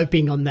guess they're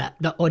hoping on that,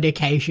 the odd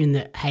occasion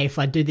that, hey, if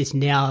I do this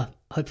now,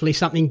 hopefully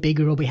something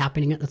bigger will be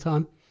happening at the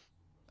time.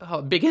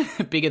 Oh, bigger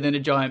than a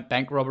giant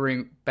bank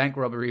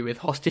robbery with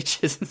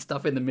hostages and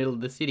stuff in the middle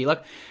of the city.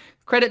 Like,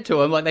 credit to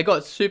them, like they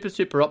got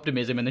super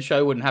optimism, and the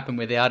show wouldn't happen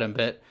without them.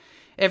 But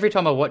every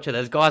time I watch it,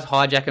 there's guys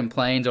hijacking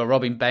planes or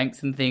robbing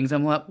banks and things.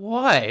 I'm like,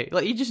 why?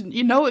 Like,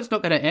 you know it's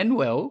not going to end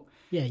well.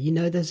 Yeah, you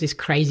know there's this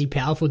crazy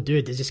powerful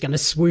dude that's just going to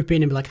swoop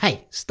in and be like,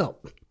 hey,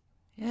 stop.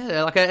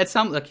 Yeah, like at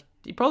some, like,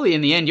 probably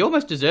in the end, you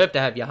almost deserve to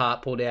have your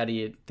heart pulled out of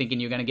you thinking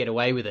you're going to get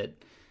away with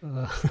it.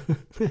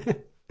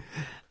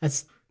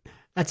 That's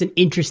an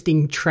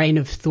interesting train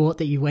of thought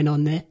that you went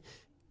on there.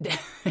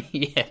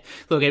 Yeah,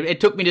 look, it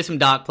took me to some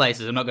dark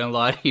places, I'm not going to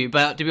lie to you,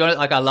 but to be honest,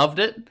 like, I loved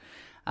it.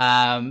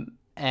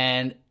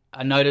 And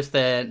I noticed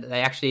that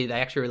they actually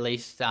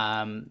released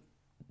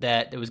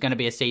that there was going to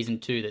be a season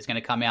 2 that's going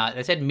to come out.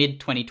 They said mid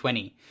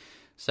 2020,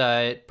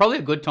 so probably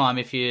a good time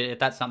if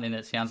that's something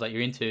that sounds like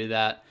you're into,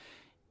 that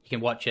you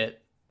can watch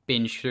it,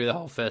 binge through the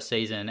whole first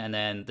season, and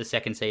then the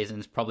second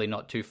season's probably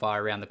not too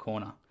far around the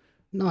corner.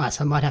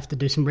 Nice. I might have to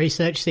do some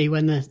research, see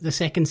when the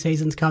second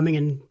season's coming,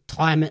 and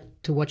time it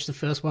to watch the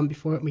first one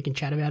before it, and we can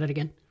chat about it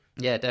again.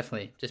 Yeah,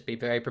 definitely. Just be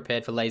very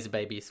prepared for laser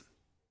babies.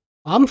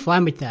 I'm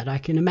fine with that. I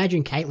can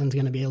imagine Caitlin's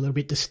going to be a little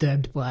bit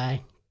disturbed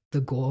by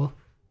the gore.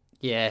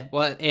 Yeah,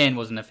 well, Anne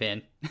wasn't a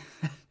fan.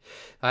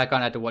 I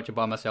kind of had to watch it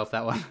by myself,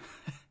 that one.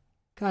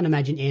 Can't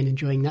imagine Anne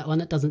enjoying that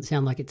one. It doesn't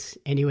sound like it's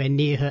anywhere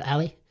near her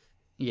alley.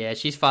 Yeah,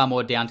 she's far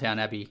more Downtown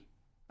Abbey.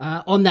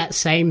 On that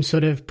same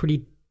sort of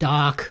pretty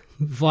dark,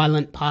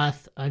 violent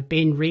path, I've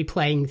been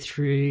replaying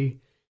through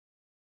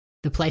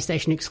the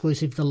PlayStation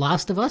exclusive The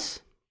Last of Us.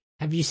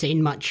 Have you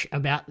seen much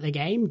about the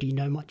game? Do you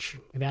know much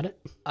about it?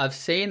 I've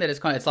seen that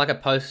it's like a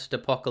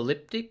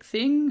post-apocalyptic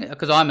thing,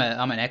 because I'm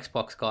an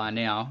Xbox guy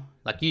now.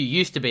 Like, you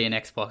used to be an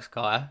Xbox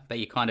guy, but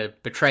you kind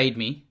of betrayed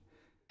me.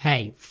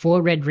 Hey,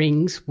 4 red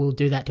rings will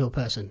do that to a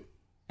person.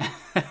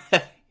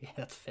 Yeah,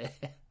 that's fair.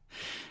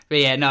 But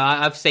yeah, no,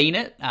 I've seen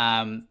it.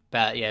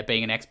 But yeah,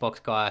 being an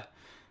Xbox guy,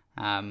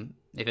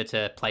 if it's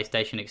a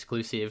PlayStation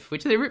exclusive,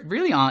 which there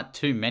really aren't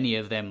too many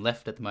of them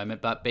left at the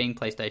moment, but being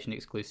PlayStation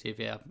exclusive,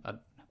 yeah, I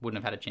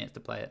wouldn't have had a chance to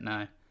play it,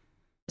 no.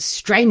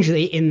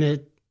 Strangely, in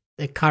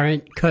the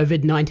current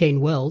COVID-19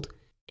 world,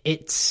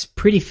 it's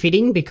pretty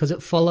fitting because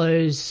it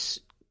follows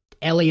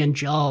Ellie and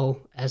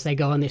Joel as they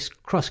go on this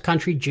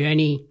cross-country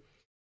journey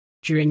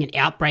during an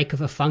outbreak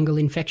of a fungal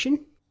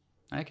infection.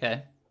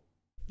 Okay.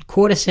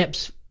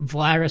 Cordyceps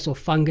virus, or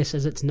fungus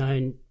as it's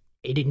known,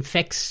 it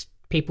infects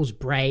people's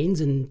brains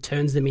and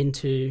turns them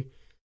into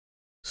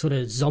sort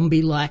of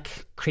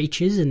zombie-like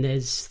creatures, and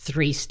there's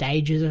 3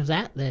 stages of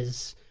that.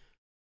 There's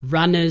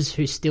runners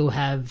who still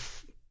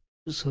have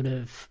sort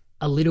of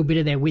a little bit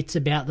of their wits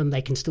about them.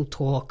 They can still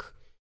talk,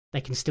 they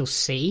can still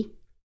see,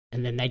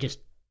 and then they just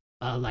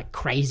are like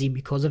crazy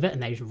because of it,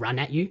 and they just run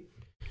at you.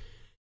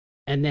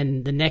 And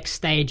then the next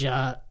stage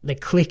are the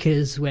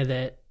clickers, where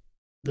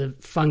the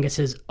fungus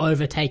has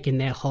overtaken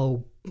their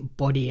whole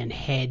body and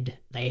head.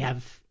 They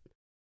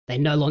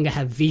no longer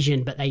have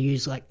vision, but they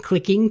use like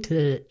clicking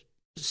to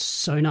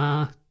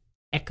sonar,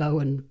 echo,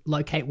 and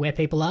locate where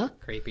people are.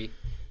 Creepy.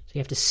 So you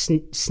have to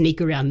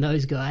sneak around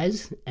those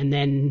guys. And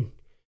then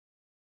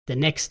the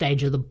next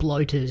stage are the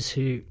bloaters,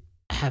 who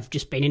have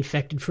just been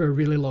infected for a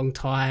really long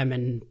time,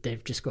 and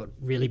they've just got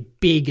really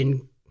big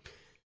and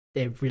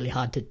they're really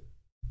hard to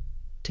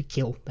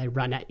kill. They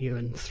run at you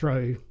and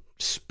throw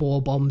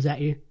spore bombs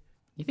at you.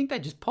 You think they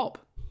just pop?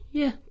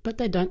 Yeah, but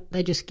they don't.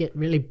 They just get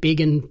really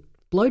big and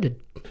bloated.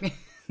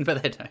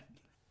 But they don't.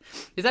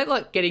 Is that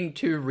like getting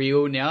too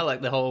real now?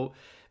 Like the whole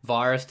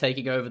virus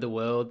taking over the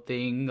world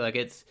thing? Like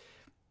it's...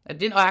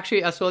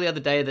 I saw the other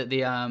day that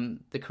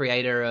the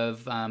creator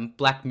of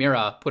Black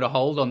Mirror put a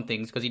hold on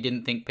things because he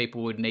didn't think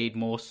people would need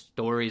more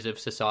stories of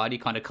society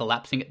kind of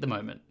collapsing at the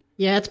moment.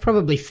 Yeah, it's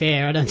probably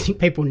fair. I don't think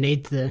people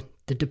need the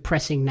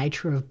depressing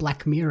nature of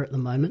Black Mirror at the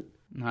moment.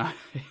 No.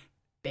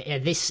 But yeah,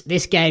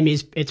 this game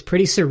it's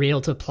pretty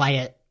surreal to play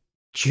it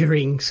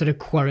during sort of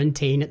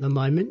quarantine at the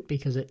moment,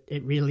 because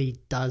it really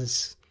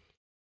does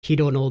hit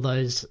on all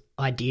those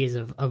ideas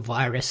of a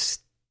virus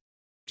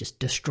just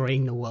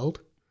destroying the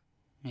world.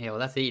 Yeah, well,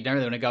 that's it. You don't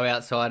really want to go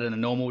outside on a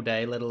normal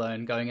day, let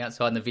alone going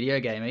outside in the video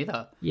game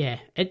either. Yeah,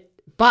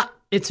 but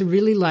it's a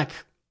really like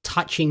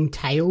touching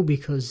tale,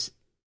 because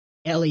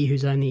Ellie,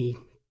 who's only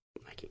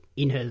like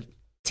in her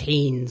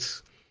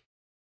teens,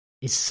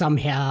 is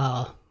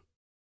somehow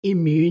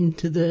immune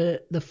to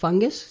the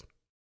fungus,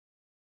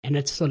 and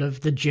it's sort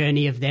of the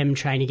journey of them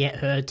trying to get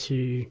her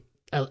to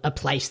a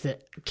place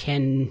that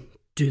can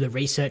do the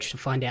research to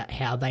find out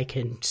how they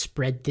can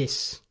spread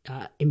this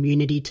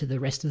immunity to the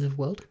rest of the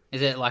world.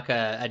 Is it like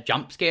a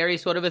jump scary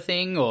sort of a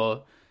thing,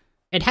 or...?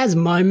 It has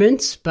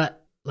moments,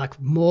 but like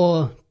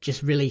more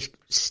just really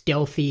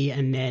stealthy,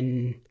 and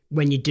then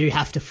when you do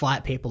have to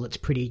fight people, it's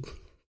pretty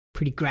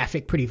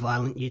graphic, pretty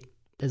violent.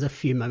 There's a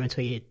few moments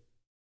where you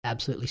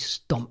absolutely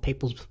stomp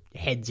people's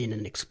heads in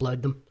and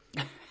explode them.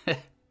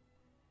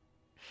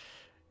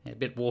 Yeah, a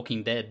bit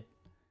Walking Dead.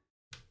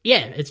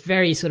 Yeah, it's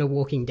very sort of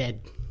Walking Dead.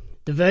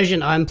 The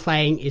version I'm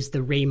playing is the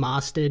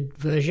remastered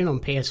version on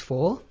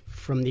PS4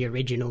 from the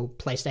original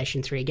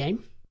PlayStation 3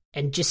 game.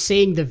 And just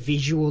seeing the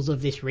visuals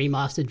of this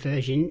remastered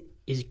version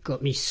has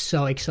got me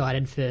so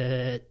excited for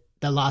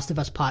The Last of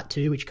Us Part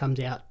 2, which comes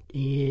out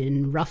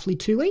in roughly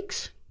 3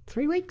 weeks.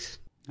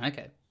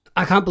 Okay.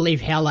 I can't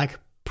believe how like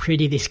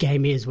pretty this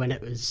game is when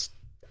it was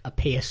a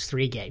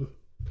PS3 game.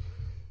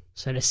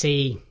 So to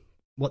see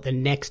what the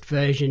next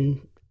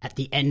version at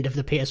the end of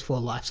the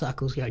PS4 life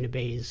cycle is going to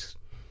be is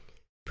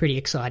pretty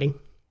exciting.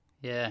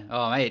 Yeah.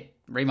 Oh, mate,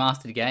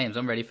 remastered games.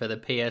 I'm ready for the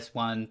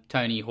PS1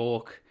 Tony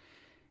Hawk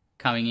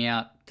coming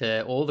out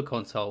to all the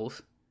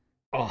consoles.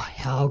 Oh,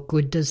 how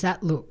good does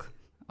that look?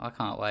 I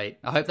can't wait.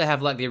 I hope they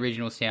have like the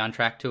original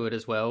soundtrack to it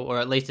as well, or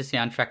at least a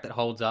soundtrack that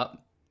holds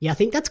up. Yeah, I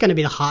think that's going to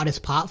be the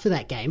hardest part for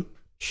that game.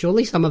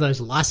 Surely some of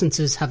those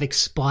licenses have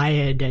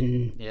expired,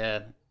 and yeah,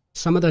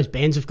 some of those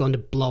bands have gone to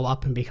blow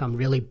up and become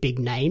really big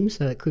names,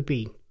 so it could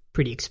be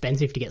pretty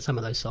expensive to get some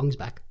of those songs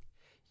back.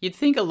 You'd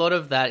think a lot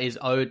of that is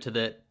owed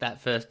to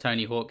that first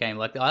Tony Hawk game.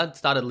 Like, I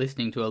started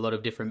listening to a lot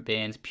of different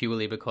bands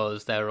purely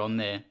because they were on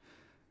there.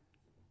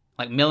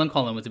 Like,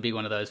 Millencolin was a big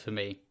one of those for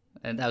me,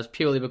 and that was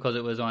purely because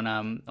it was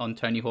on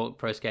Tony Hawk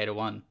Pro Skater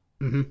 1.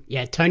 Mm-hmm.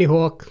 Yeah, Tony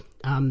Hawk,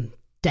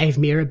 Dave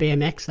Mirra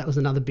BMX, that was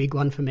another big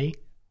one for me.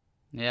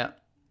 Yeah.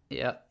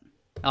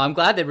 I'm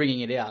glad they're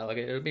bringing it out. Like,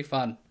 it would be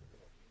fun.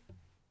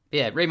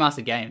 Yeah,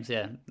 remastered games,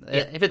 yeah.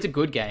 If it's a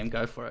good game,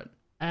 go for it.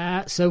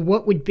 So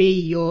what would be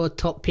your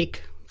top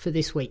pick for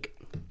this week?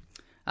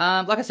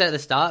 Like I said at the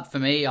start, for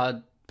me,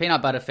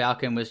 Peanut Butter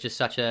Falcon was just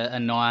such a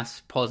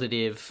nice,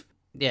 positive,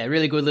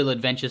 really good little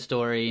adventure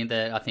story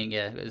that I think,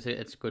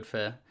 it's good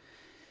for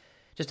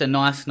just a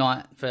nice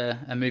night for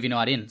a movie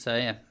night in. So,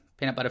 yeah,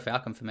 Peanut Butter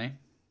Falcon for me.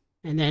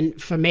 And then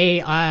for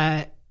me,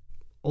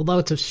 although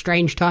it's a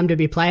strange time to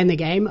be playing the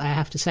game, I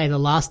have to say The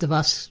Last of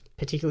Us,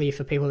 particularly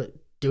for people that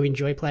do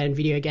enjoy playing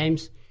video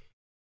games.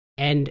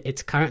 And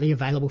it's currently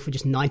available for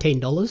just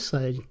 $19,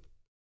 so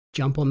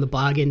jump on the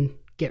bargain,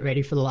 get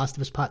ready for The Last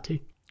of Us Part 2.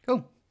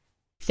 Cool.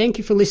 Thank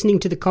you for listening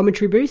to the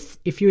Commentary Booth.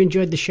 If you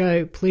enjoyed the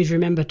show, please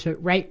remember to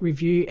rate,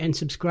 review, and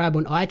subscribe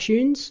on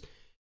iTunes.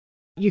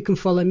 You can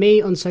follow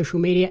me on social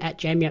media at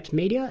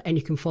JamieAppsMedia, and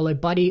you can follow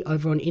Buddy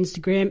over on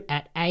Instagram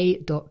at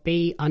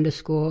a.b_CSEE.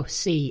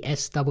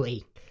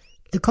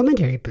 The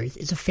Commentary Booth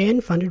is a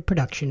fan-funded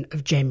production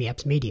of Jamie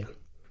Apps Media.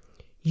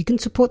 You can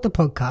support the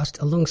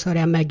podcast alongside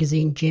our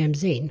magazine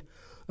Jamzine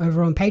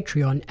over on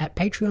Patreon at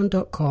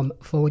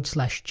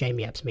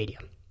patreon.com/Jamie Apps Media.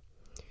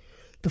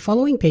 The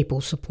following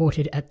people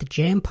supported at the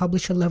Jam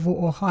Publisher level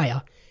or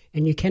higher,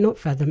 and you cannot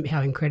fathom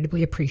how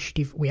incredibly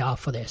appreciative we are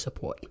for their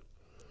support.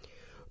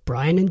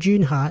 Brian and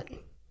June Hart,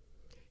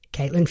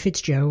 Caitlin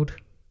Fitzgerald,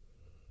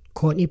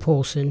 Courtney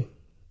Paulson,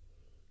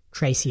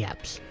 Tracy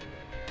Apps.